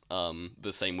was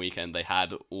the same weekend they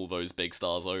had all those big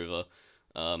stars over.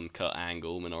 Kurt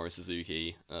Angle, Minoru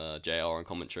Suzuki, JR on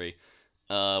commentary.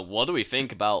 What do we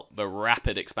think about the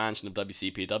rapid expansion of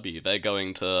WCPW? They're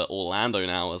going to Orlando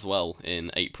now as well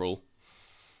in April.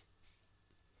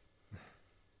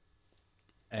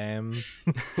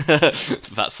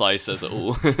 That size says it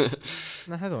all.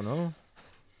 I don't know.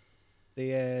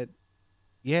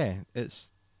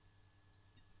 It's.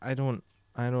 I don't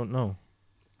know.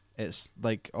 It's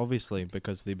like, obviously,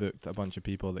 because they booked a bunch of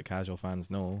people that casual fans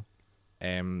know.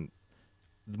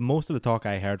 Most of the talk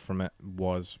I heard from it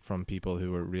was from people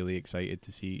who were really excited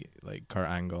to see like Kurt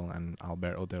Angle and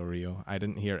Alberto Del Rio. I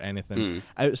didn't hear anything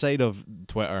outside of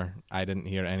Twitter. I didn't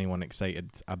hear anyone excited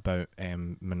about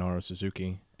Minoru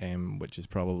Suzuki, which is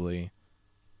probably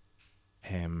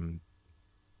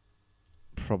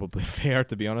fair,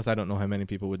 to be honest. I don't know how many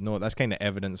people would know. That's kind of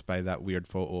evidenced by that weird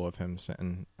photo of him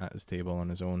sitting at his table on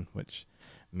his own, which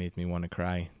made me want to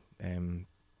cry.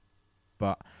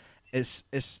 But it's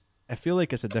I feel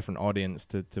like it's a different audience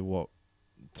to what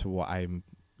I'm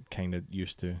kind of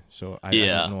used to. So I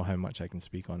don't know how much I can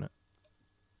speak on it.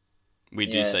 We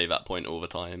do say that point all the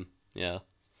time. Yeah.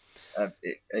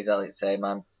 Exactly the same.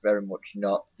 I'm very much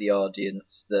not the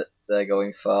audience that they're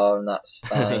going for, and that's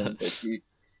fine.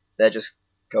 They're just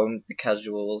going the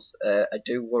casuals. I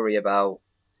do worry about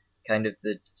kind of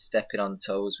the stepping on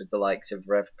toes with the likes of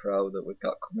Rev Pro that we've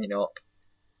got coming up,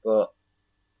 but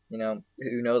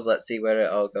who knows? Let's see where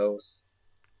it all goes.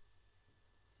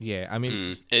 Yeah, I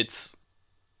mean, it's.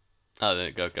 Oh,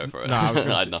 go for it. No,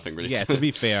 I had nothing really. Yeah, to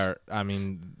be fair, I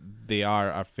mean, they are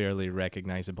a fairly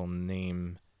recognizable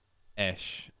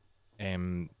name-ish,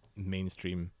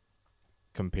 mainstream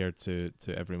compared to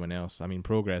everyone else. I mean,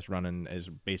 Progress running is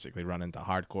basically running to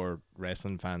hardcore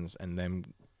wrestling fans, and them,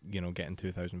 getting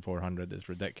 2,400 is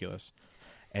ridiculous.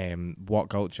 What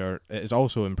Culture is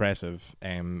also impressive,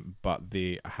 but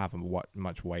they have a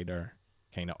much wider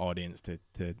kind of audience to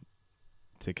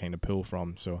kind of pull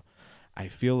from. So I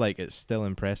feel like it's still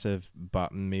impressive,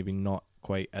 but maybe not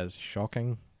quite as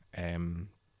shocking.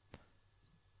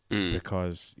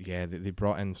 Because they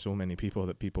brought in so many people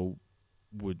that people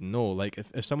would know. Like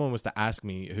if someone was to ask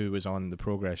me who was on the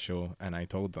Progress show and I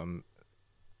told them,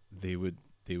 they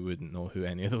wouldn't know who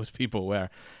any of those people were.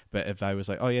 But if I was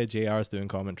like, oh yeah, JR's doing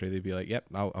commentary, they'd be like, yep,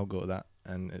 I'll go to that.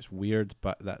 And it's weird,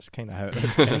 but that's kind of how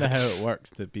it works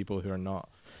to people who are not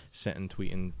sitting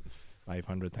tweeting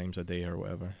 500 times a day or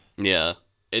whatever. Yeah,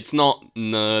 it's not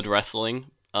nerd wrestling,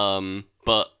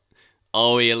 but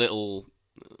are we a little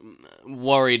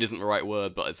worried? Isn't the right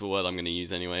word, but it's a word I'm going to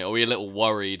use anyway. Are we a little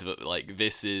worried that like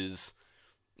this is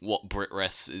what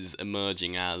BritWres is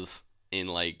emerging as in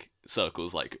like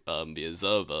circles like the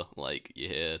Observer, like you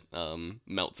hear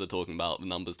Meltzer talking about the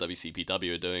numbers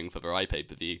WCPW are doing for their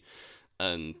iPay-per-view,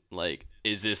 and like,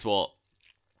 is this what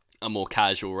a more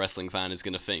casual wrestling fan is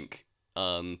gonna think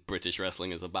British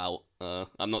wrestling is about?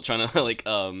 I'm not trying to like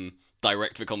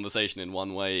direct the conversation in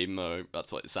one way, even though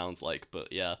that's what it sounds like,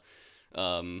 but yeah.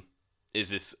 Is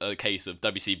this a case of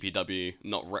WCPW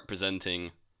not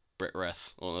representing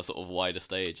BritWres on a sort of wider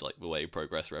stage, like the way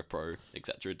Progress, Rev Pro,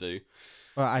 etc. do?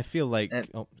 Well, I feel like...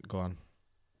 go on.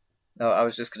 No, I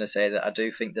was just going to say that I do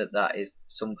think that is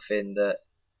something that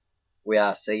we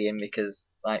are seeing, because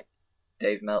like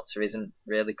Dave Meltzer isn't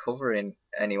really covering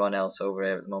anyone else over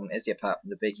here at the moment, is he, apart from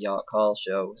the big York Hall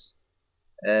shows?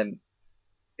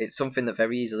 It's something that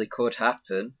very easily could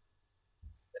happen,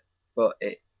 but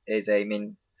it is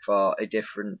aiming for a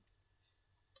different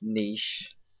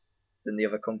niche than the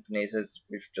other companies, as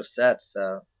we've just said,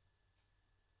 so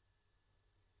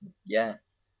yeah.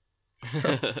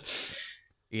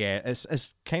 Yeah,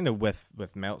 it's kind of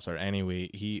with Meltzer anyway.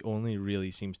 He only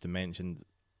really seems to mention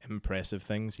impressive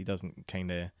things. He doesn't kind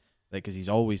of like, because he's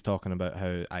always talking about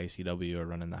how ICW are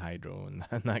running the Hydro and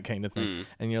that kind of thing.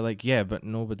 And you're like, yeah, but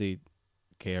nobody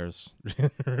cares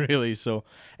really. So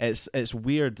it's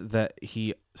weird that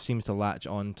he seems to latch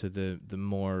on to the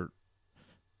more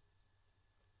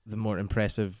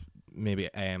impressive, maybe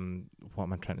what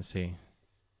am I trying to say?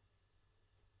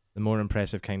 The more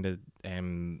impressive kind of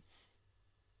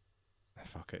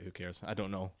fuck it, who cares? I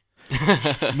don't know.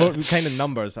 More kind of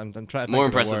numbers. I'm trying to think more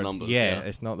of the impressive word. numbers. Yeah,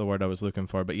 it's not the word I was looking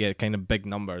for, but yeah, kind of big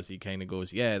numbers. He kind of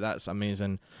goes, yeah, that's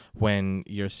amazing when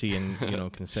you're seeing,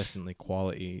 consistently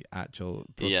quality actual.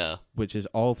 Yeah. Which is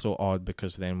also odd,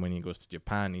 because then when he goes to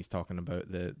Japan, he's talking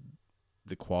about the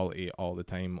quality all the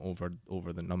time over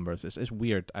the numbers. It's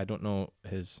weird. I don't know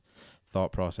his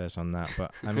thought process on that,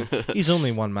 but I mean, he's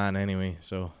only one man anyway,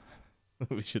 so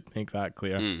we should make that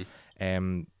clear.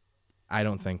 I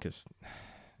don't think it's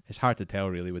hard to tell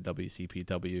really with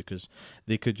WCPW, because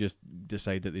they could just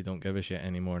decide that they don't give a shit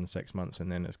anymore in 6 months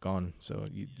and then it's gone. So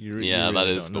you really that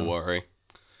is don't the know. worry.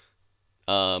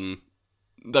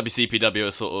 WCPW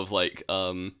are sort of like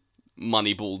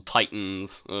Moneyball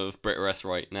titans of BritWres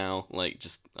right now, like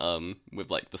just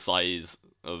with like the size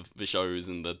of the shows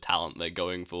and the talent they're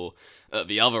going for. At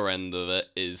the other end of it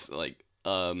is like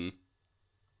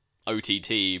OTT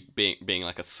being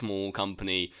like a small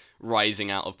company rising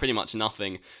out of pretty much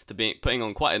nothing to putting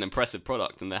on quite an impressive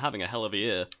product, and they're having a hell of a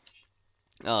year.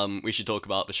 We should talk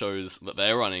about the shows that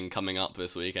they're running coming up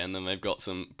this weekend, and they've got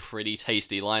some pretty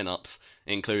tasty lineups,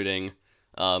 including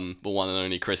the one and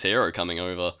only Chris Hero coming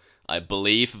over, I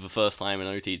believe, for the first time in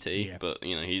OTT. Yeah. But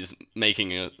he's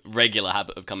making a regular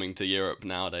habit of coming to Europe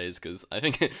nowadays, because I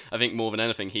think more than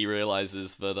anything he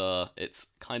realizes that it's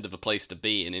kind of a place to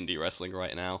be in indie wrestling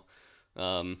right now.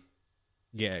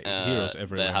 Hero's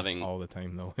everywhere all the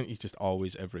time though. He's just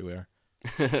always everywhere.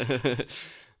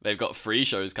 They've got 3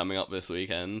 shows coming up this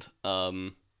weekend.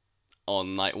 On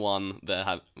night 1,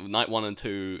 night 1 and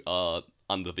 2 are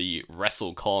under the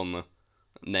WrestleCon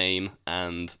name,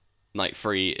 and night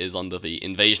 3 is under the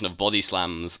Invasion of Body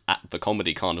Slams at the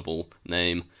Comedy Carnival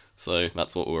name. So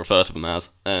that's what we'll refer to them as.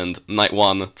 And night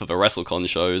 1 for the WrestleCon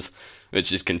shows,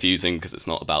 which is confusing because it's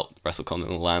not about WrestleCon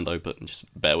in Orlando, but just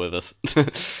bear with us.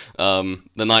 The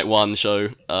night 1 show,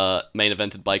 main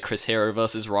evented by Chris Hero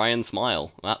versus Ryan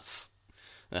Smile. That's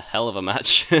a hell of a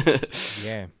match.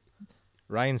 Yeah.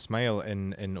 Ryan Smile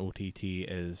in OTT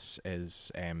is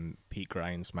peak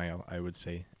Ryan Smile, I would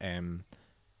say.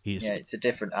 It's a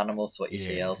different animal to what you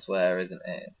see elsewhere, isn't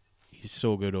it? He's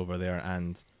so good over there,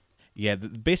 and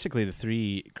basically the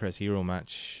 3 Chris Hero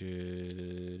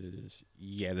matches.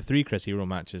 Yeah, the 3 Chris Hero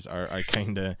matches are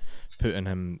kind of putting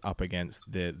him up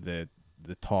against the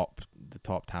top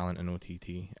talent in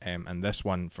OTT. And this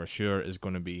one for sure is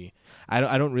going to be.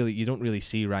 You don't really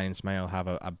see Ryan Smile have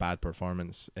a bad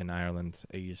performance in Ireland.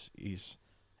 He's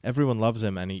everyone loves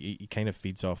him, and he kind of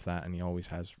feeds off that, and he always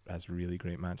has really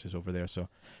great matches over there. So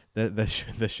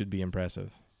this should be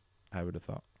impressive, I would have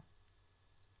thought.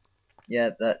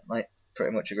 Yeah, that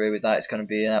pretty much agree with that. It's going to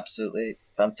be an absolutely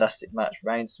fantastic match.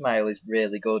 Ryan Smile is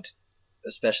really good,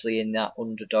 especially in that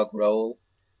underdog role,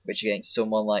 which against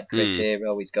someone like Chris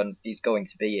Hero, he's going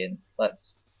to be in.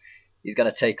 He's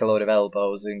going to take a load of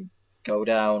elbows and go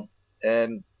down. I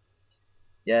think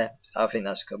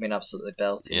that's going to be an absolutely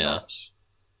belting match.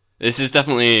 This is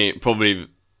definitely probably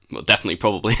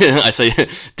I say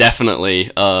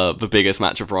definitely the biggest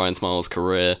match of Ryan Smile's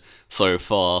career so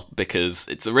far, because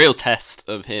it's a real test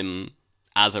of him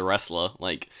as a wrestler.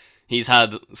 Like, he's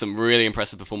had some really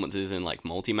impressive performances in like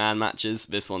multi-man matches.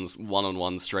 This one's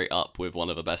one-on-one straight up with one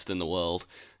of the best in the world,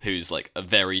 who's like a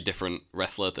very different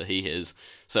wrestler to he is.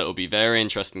 So it'll be very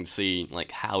interesting to see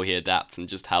like how he adapts and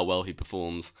just how well he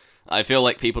performs. I feel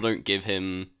like people don't give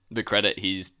him the credit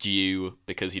he's due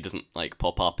because he doesn't like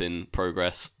pop up in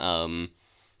Progress,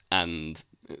 and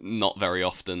not very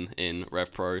often in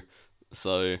Rev Pro.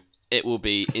 So it will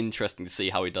be interesting to see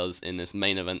how he does in this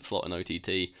main event slot in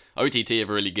OTT. OTT have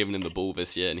really given him the ball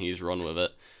this year, and he's run with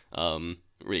it,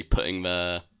 really putting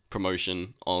their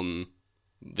promotion on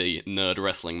the nerd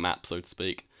wrestling map, so to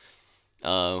speak.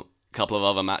 Couple of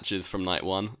other matches from night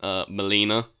one.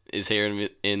 Melina is here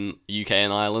in UK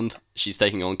and Ireland. She's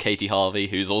taking on Katie Harvey,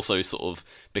 who's also sort of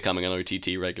becoming an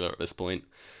OTT regular at this point.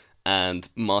 And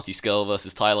Marty Scurll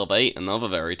versus Tyler Bate, another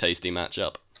very tasty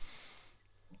matchup.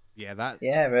 Yeah,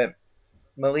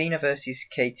 Melina versus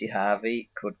Katie Harvey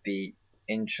could be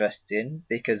interesting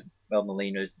because, well,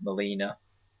 Melina's Melina.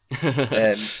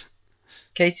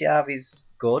 Katie Harvey's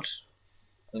good.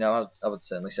 I would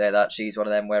certainly say that. She's one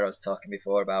of them where I was talking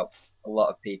before about a lot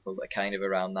of people that are kind of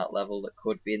around that level that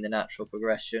could be in the natural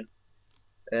progression.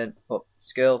 But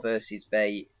Scurll versus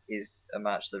Bate is a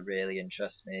match that really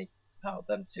interests me, how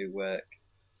them two work.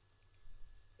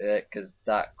 Because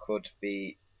that could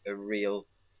be a real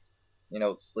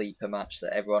sleeper match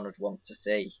that everyone would want to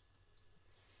see.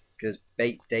 Because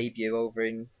Bates' debut over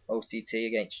in OTT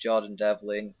against Jordan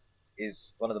Devlin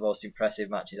is one of the most impressive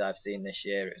matches I've seen this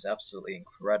year. It was absolutely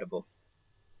incredible.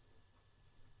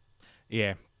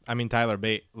 Yeah, I mean Tyler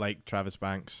Bate, like Travis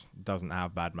Banks, doesn't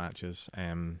have bad matches.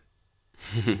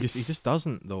 He just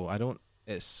doesn't though. I don't.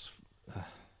 It's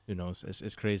who knows?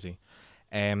 It's crazy.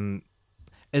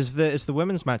 Is the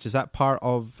women's match, is that part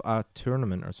of a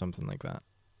tournament or something like that?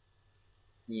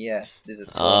 Yes, there's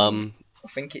a tournament. I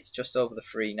think it's just over the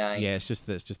 3 nights. Yeah, it's just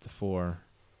the four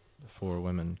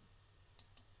women.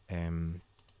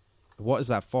 What is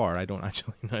that for? I don't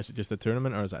actually know. Is it just a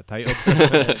tournament or is that a title?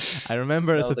 I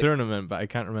remember it's a tournament, but I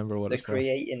can't remember what it's for.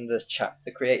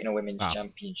 They're creating a women's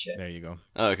championship. There you go.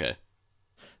 Okay.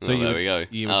 So there we go.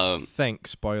 You would think,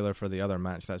 spoiler for the other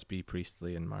match, that's Bea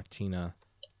Priestley and Martina.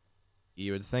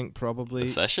 You would think probably... The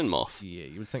Session Moth. Yeah,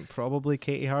 you would think probably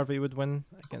Katie Harvey would win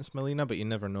against Melina, but you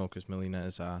never know because Melina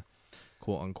is a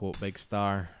quote-unquote big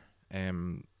star. They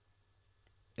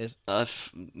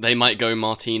might go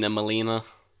Martina Melina.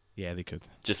 Yeah, they could.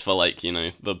 Just for,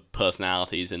 the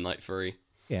personalities in Night 3.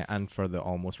 Yeah, and for the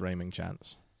almost rhyming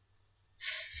chants.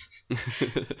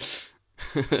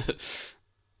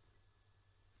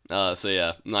 So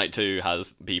yeah, Night 2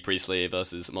 has Bea Priestley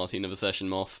versus Martina the Session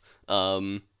Moth.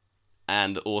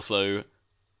 And also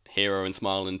Hero and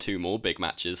Smile in 2 more big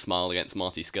matches. Smile against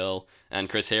Marty Scurll and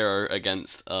Chris Hero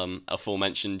against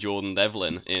aforementioned Jordan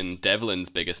Devlin in Devlin's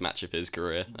biggest match of his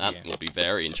career. That will be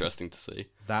very interesting to see.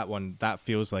 That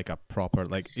feels like a proper,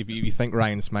 if you think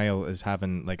Ryan Smile is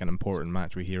having an important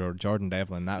match with Hero, Jordan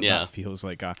Devlin, that feels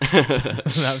like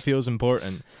that feels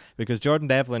important because Jordan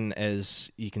Devlin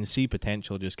is, you can see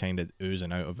potential just kind of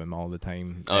oozing out of him all the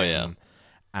time.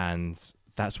 And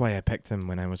that's why I picked him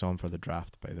when I was on for the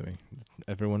draft, by the way.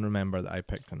 Everyone remember that I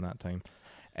picked him that time.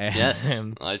 Yes,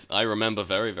 I remember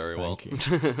very, very well.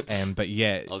 But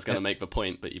yeah, I was going to make the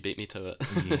point, but you beat me to it.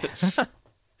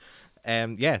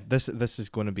 This is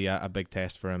going to be a big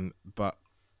test for him. But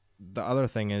the other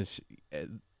thing is,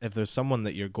 if there's someone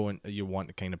that you want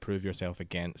to kind of prove yourself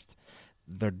against,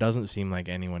 there doesn't seem like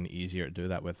anyone easier to do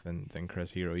that with than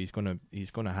Chris Hero. He's gonna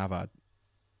have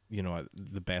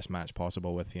the best match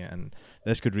possible with you, and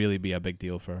this could really be a big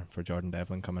deal for Jordan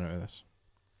Devlin coming out of this.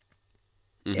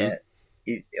 Mm-hmm. Yeah,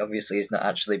 he's not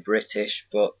actually British,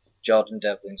 but Jordan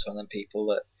Devlin's one of them people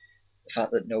that the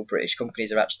fact that no British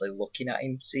companies are actually looking at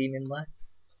him seemingly,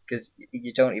 because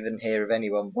you don't even hear of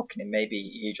anyone booking him. Maybe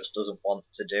he just doesn't want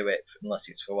to do it unless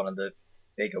it's for one of the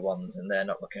bigger ones and they're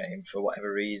not looking at him for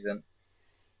whatever reason.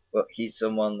 But he's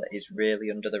someone that is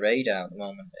really under the radar at the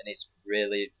moment, and he's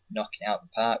really knocking out the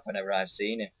park whenever I've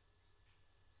seen him.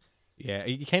 Yeah,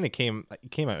 he kind of came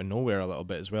out of nowhere a little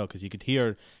bit as well, because you could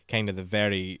hear kind of the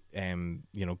very,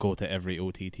 go to every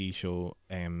OTT show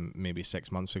maybe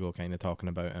 6 months ago kind of talking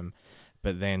about him.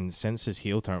 But then since his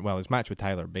heel turn, his match with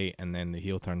Tyler Bate and then the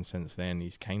heel turn since then,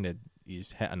 he's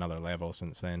hit another level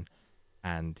since then.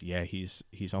 And yeah, he's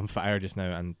on fire just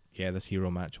now, and yeah, this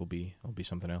Hero match will be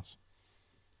something else.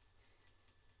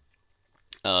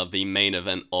 The main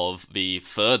event of the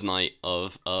third night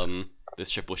of this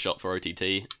triple shot for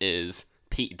OTT is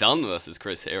Pete Dunne versus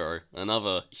Chris Hero.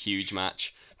 Another huge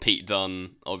match. Pete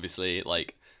Dunne, obviously,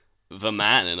 the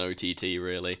man in OTT,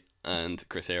 really. And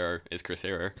Chris Hero is Chris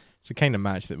Hero. It's the kind of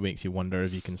match that makes you wonder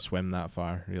if you can swim that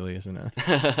far, really, isn't it?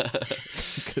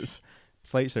 Because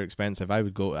flights are expensive. I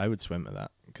would swim to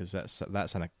that because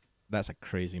that's a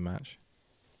crazy match.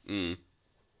 Mm.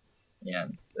 Yeah.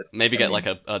 Maybe get like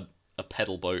a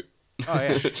pedal boat. Oh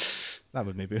yeah, that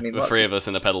would maybe. The three of us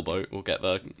in a pedal boat, we'll get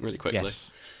there really quickly.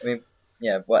 Yes. I mean,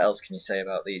 yeah. What else can you say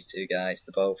about these two guys?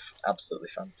 They're both absolutely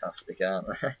fantastic, aren't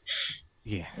they?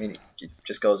 Yeah. I mean, it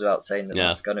just goes without saying that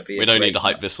that's going to be. We don't need to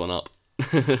hype this one up.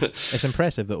 It's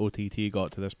impressive that OTT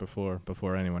got to this before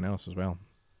anyone else as well.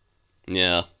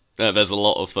 Yeah, there's a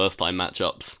lot of first-time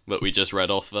matchups that we just read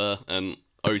off there, and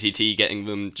OTT getting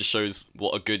them just shows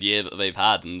what a good year that they've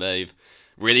had, and they've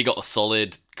really got a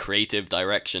solid creative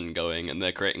direction going, and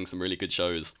they're creating some really good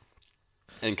shows.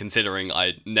 And considering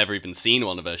I'd never even seen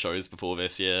one of their shows before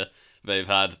this year, they've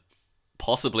had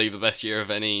possibly the best year of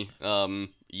any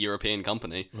European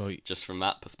company, just from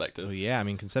that perspective. Well, yeah, I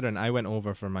mean, considering I went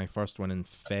over for my first one in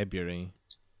February,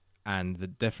 and the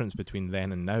difference between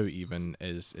then and now even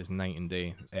is night and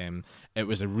day. It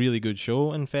was a really good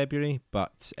show in February,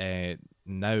 but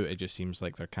now it just seems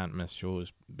like there can't miss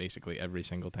shows basically every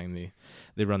single time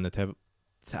they run the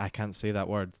I can't say that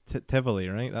word. Tivoli,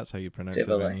 right? That's how you pronounce it.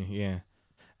 Tivoli. Yeah.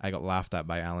 I got laughed at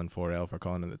by Alan Forel for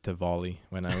calling it the Tivoli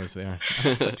when I was there. I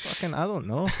was like, fucking, I don't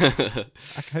know.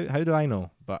 How do I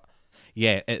know? But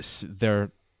yeah,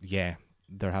 they're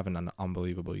having an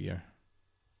unbelievable year.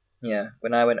 Yeah,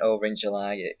 when I went over in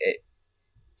July,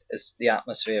 the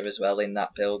atmosphere as well in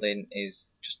that building is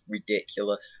just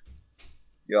ridiculous.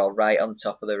 You're all right on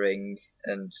top of the ring,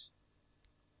 and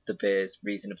the beer's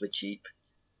reasonably cheap,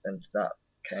 and that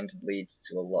kind of leads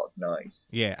to a lot of noise.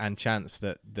 Yeah, and chants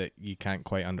that you can't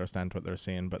quite understand what they're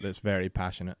saying, but it's very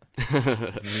passionate.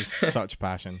 Such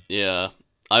passion. Yeah,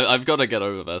 I've got to get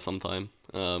over there sometime.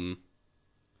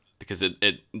 Because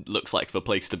it looks like the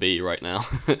place to be right now.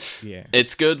 Yeah,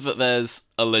 it's good that there's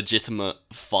a legitimate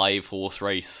 5-horse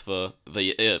race for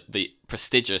the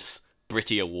prestigious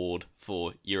Britty Award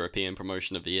for European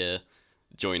Promotion of the Year.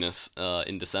 Join us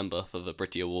in December for the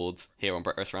Britty Awards here on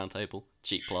Brit Wres Roundtable.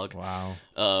 Cheap plug. Wow.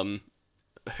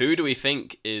 Who do we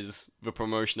think is the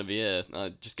promotion of the year?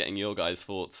 Just getting your guys'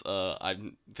 thoughts.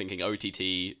 I'm thinking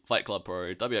OTT, Fight Club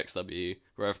Pro, WXW,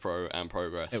 Rev Pro, and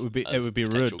Progress. It would be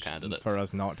rude candidates for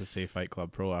us not to say Fight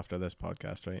Club Pro after this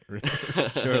podcast, right?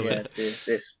 Surely. Yeah,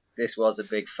 this was a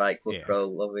big Fight Club Pro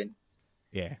loving.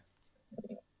 Yeah.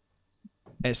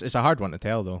 It's a hard one to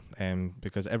tell though,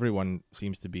 because everyone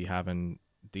seems to be having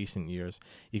decent years.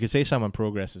 You could say some of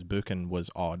Progress's booking was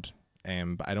odd.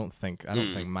 But I don't think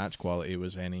match quality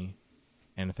was anything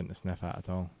to sniff at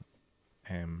all.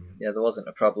 Yeah, there wasn't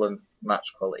a problem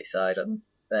match quality side on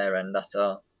their end at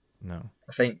all. No.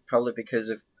 I think probably because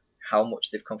of how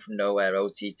much they've come from nowhere,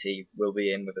 OTT will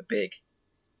be in with a big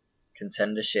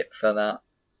contendership for that.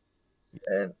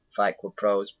 Fight Club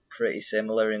Pro is pretty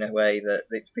similar in a way that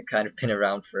they've kind of been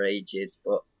around for ages,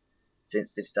 but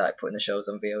since they've started putting the shows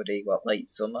on VOD, late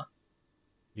summer?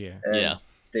 Yeah.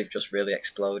 They've just really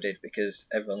exploded because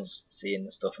everyone's seeing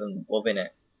the stuff and loving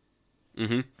it.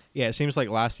 Mm-hmm. Yeah, it seems like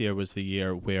last year was the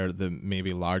year where the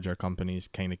maybe larger companies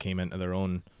kind of came into their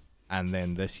own, and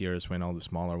then this year is when all the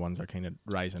smaller ones are kind of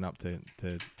rising up to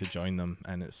join them,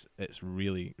 and it's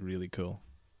really, really cool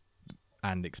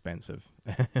and expensive.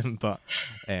 But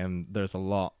there's a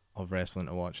lot of wrestling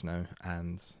to watch now,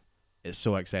 and it's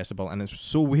so accessible, and it's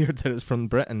so weird that it's from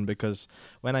Britain, because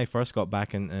when I first got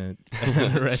back into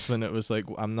wrestling, it was like,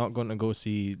 I'm not going to go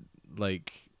see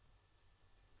like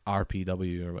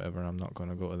RPW or whatever. I'm not going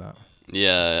to go to that.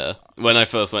 Yeah. When I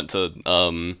first went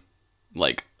to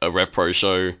like a Rev Pro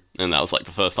show, and that was like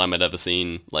the first time I'd ever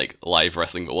seen like live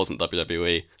wrestling that wasn't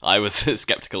WWE, I was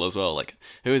skeptical as well. Like,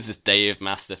 who is this Dave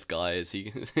Mastiff guy? Is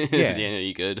he is he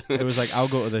any good? It was like, I'll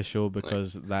go to this show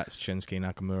because that's Shinsuke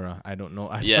Nakamura. I don't know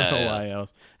why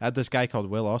else. I had this guy called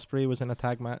Will Ospreay was in a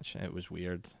tag match. It was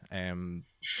weird.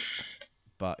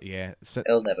 But yeah,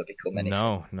 he'll never become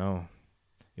anything. No.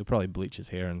 He'll probably bleach his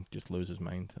hair and just lose his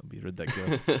mind. It'll be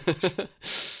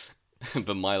ridiculous.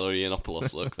 The Milo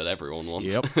Yiannopoulos look that everyone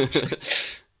wants. Yep.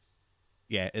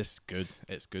 Yeah, it's good.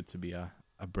 It's good to be a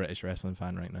British wrestling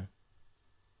fan right now.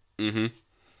 Mm-hmm.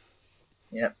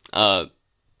 Yep.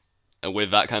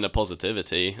 With that kind of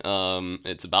positivity,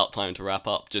 it's about time to wrap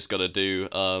up. Just got to do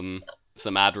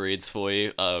some ad reads for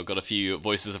you. I've got a few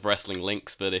Voices of Wrestling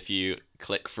links, but if you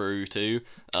click through to,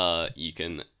 you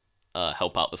can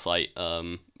help out the site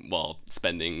while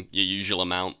spending your usual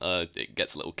amount. It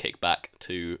gets a little kickback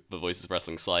to the Voices of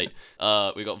Wrestling site.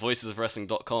 We've got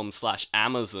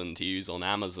voicesofwrestling.com/Amazon to use on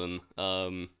Amazon.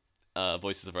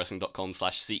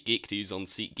 Voicesofwrestling.com/SeatGeek to use on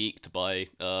SeatGeek to buy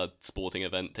sporting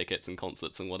event tickets and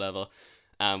concerts and whatever.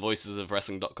 and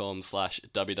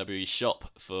voicesofwrestling.com/WWE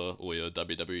shop for all your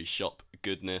WWE shop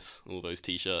goodness, all those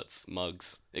t-shirts,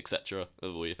 mugs, etc.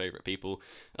 of all your favorite people.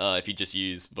 If you just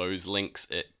use those links,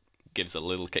 it gives a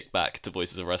little kickback to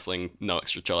Voices of Wrestling, no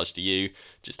extra charge to you,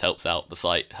 just helps out the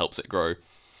site, helps it grow.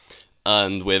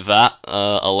 And with that,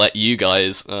 I'll let you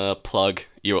guys plug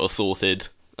your assorted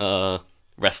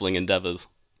wrestling endeavors.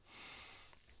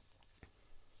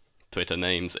 Twitter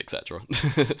names, etc.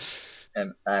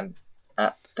 I'm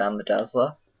at Dan the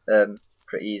Dazzler.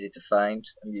 Pretty easy to find.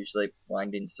 I'm usually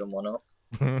winding someone up.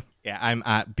 Yeah, I'm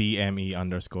at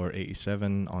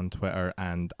BME_87 on Twitter,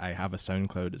 and I have a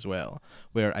SoundCloud as well,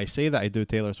 where I say that I do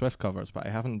Taylor Swift covers, but I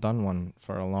haven't done one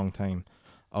for a long time.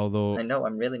 Although I know,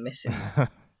 I'm really missing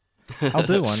I'll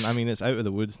do one. I mean, it's Out of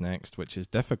the Woods next, which is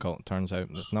difficult, turns out.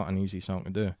 It's not an easy song to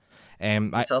do.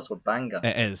 It's also a banger.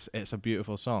 It is. It's a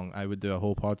beautiful song. I would do a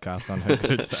whole podcast on how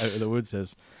good Out of the Woods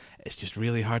is. It's just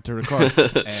really hard to record.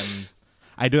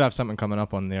 I do have something coming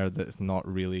up on there that's not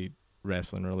really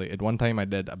wrestling related. One time I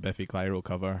did a Biffy Clyro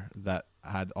cover that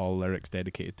had all lyrics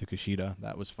dedicated to Kushida.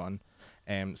 That was fun.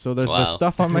 So there's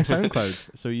stuff on my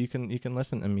SoundCloud, so you can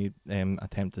listen to me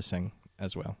attempt to sing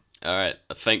as well. All right,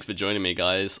 thanks for joining me,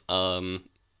 guys.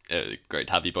 Great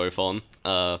to have you both on.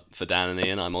 For Dan and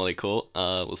Ian, I'm Ollie Court.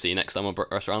 We'll see you next time on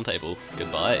Britwrest Roundtable.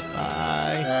 Goodbye.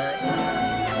 Bye.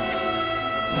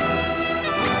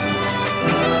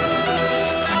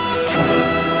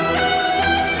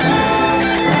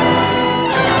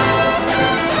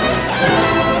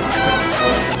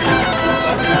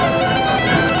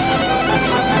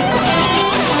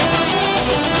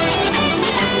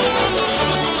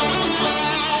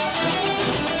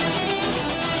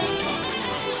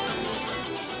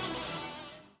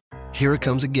 Here it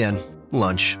comes again.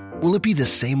 Lunch. Will it be the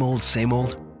same old, same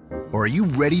old? Or are you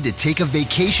ready to take a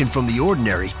vacation from the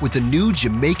ordinary with the new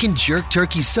Jamaican Jerk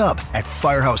Turkey Sub at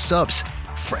Firehouse Subs?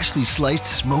 Freshly sliced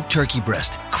smoked turkey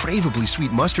breast, craveably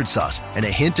sweet mustard sauce, and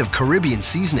a hint of Caribbean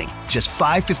seasoning. Just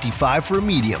 $5.55 for a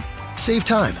medium. Save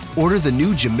time. Order the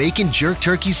new Jamaican Jerk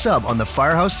Turkey Sub on the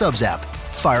Firehouse Subs app.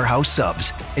 Firehouse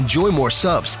Subs. Enjoy more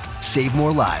subs. Save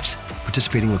more lives.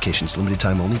 Participating locations. Limited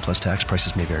time only, plus tax.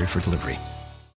 Prices may vary for delivery.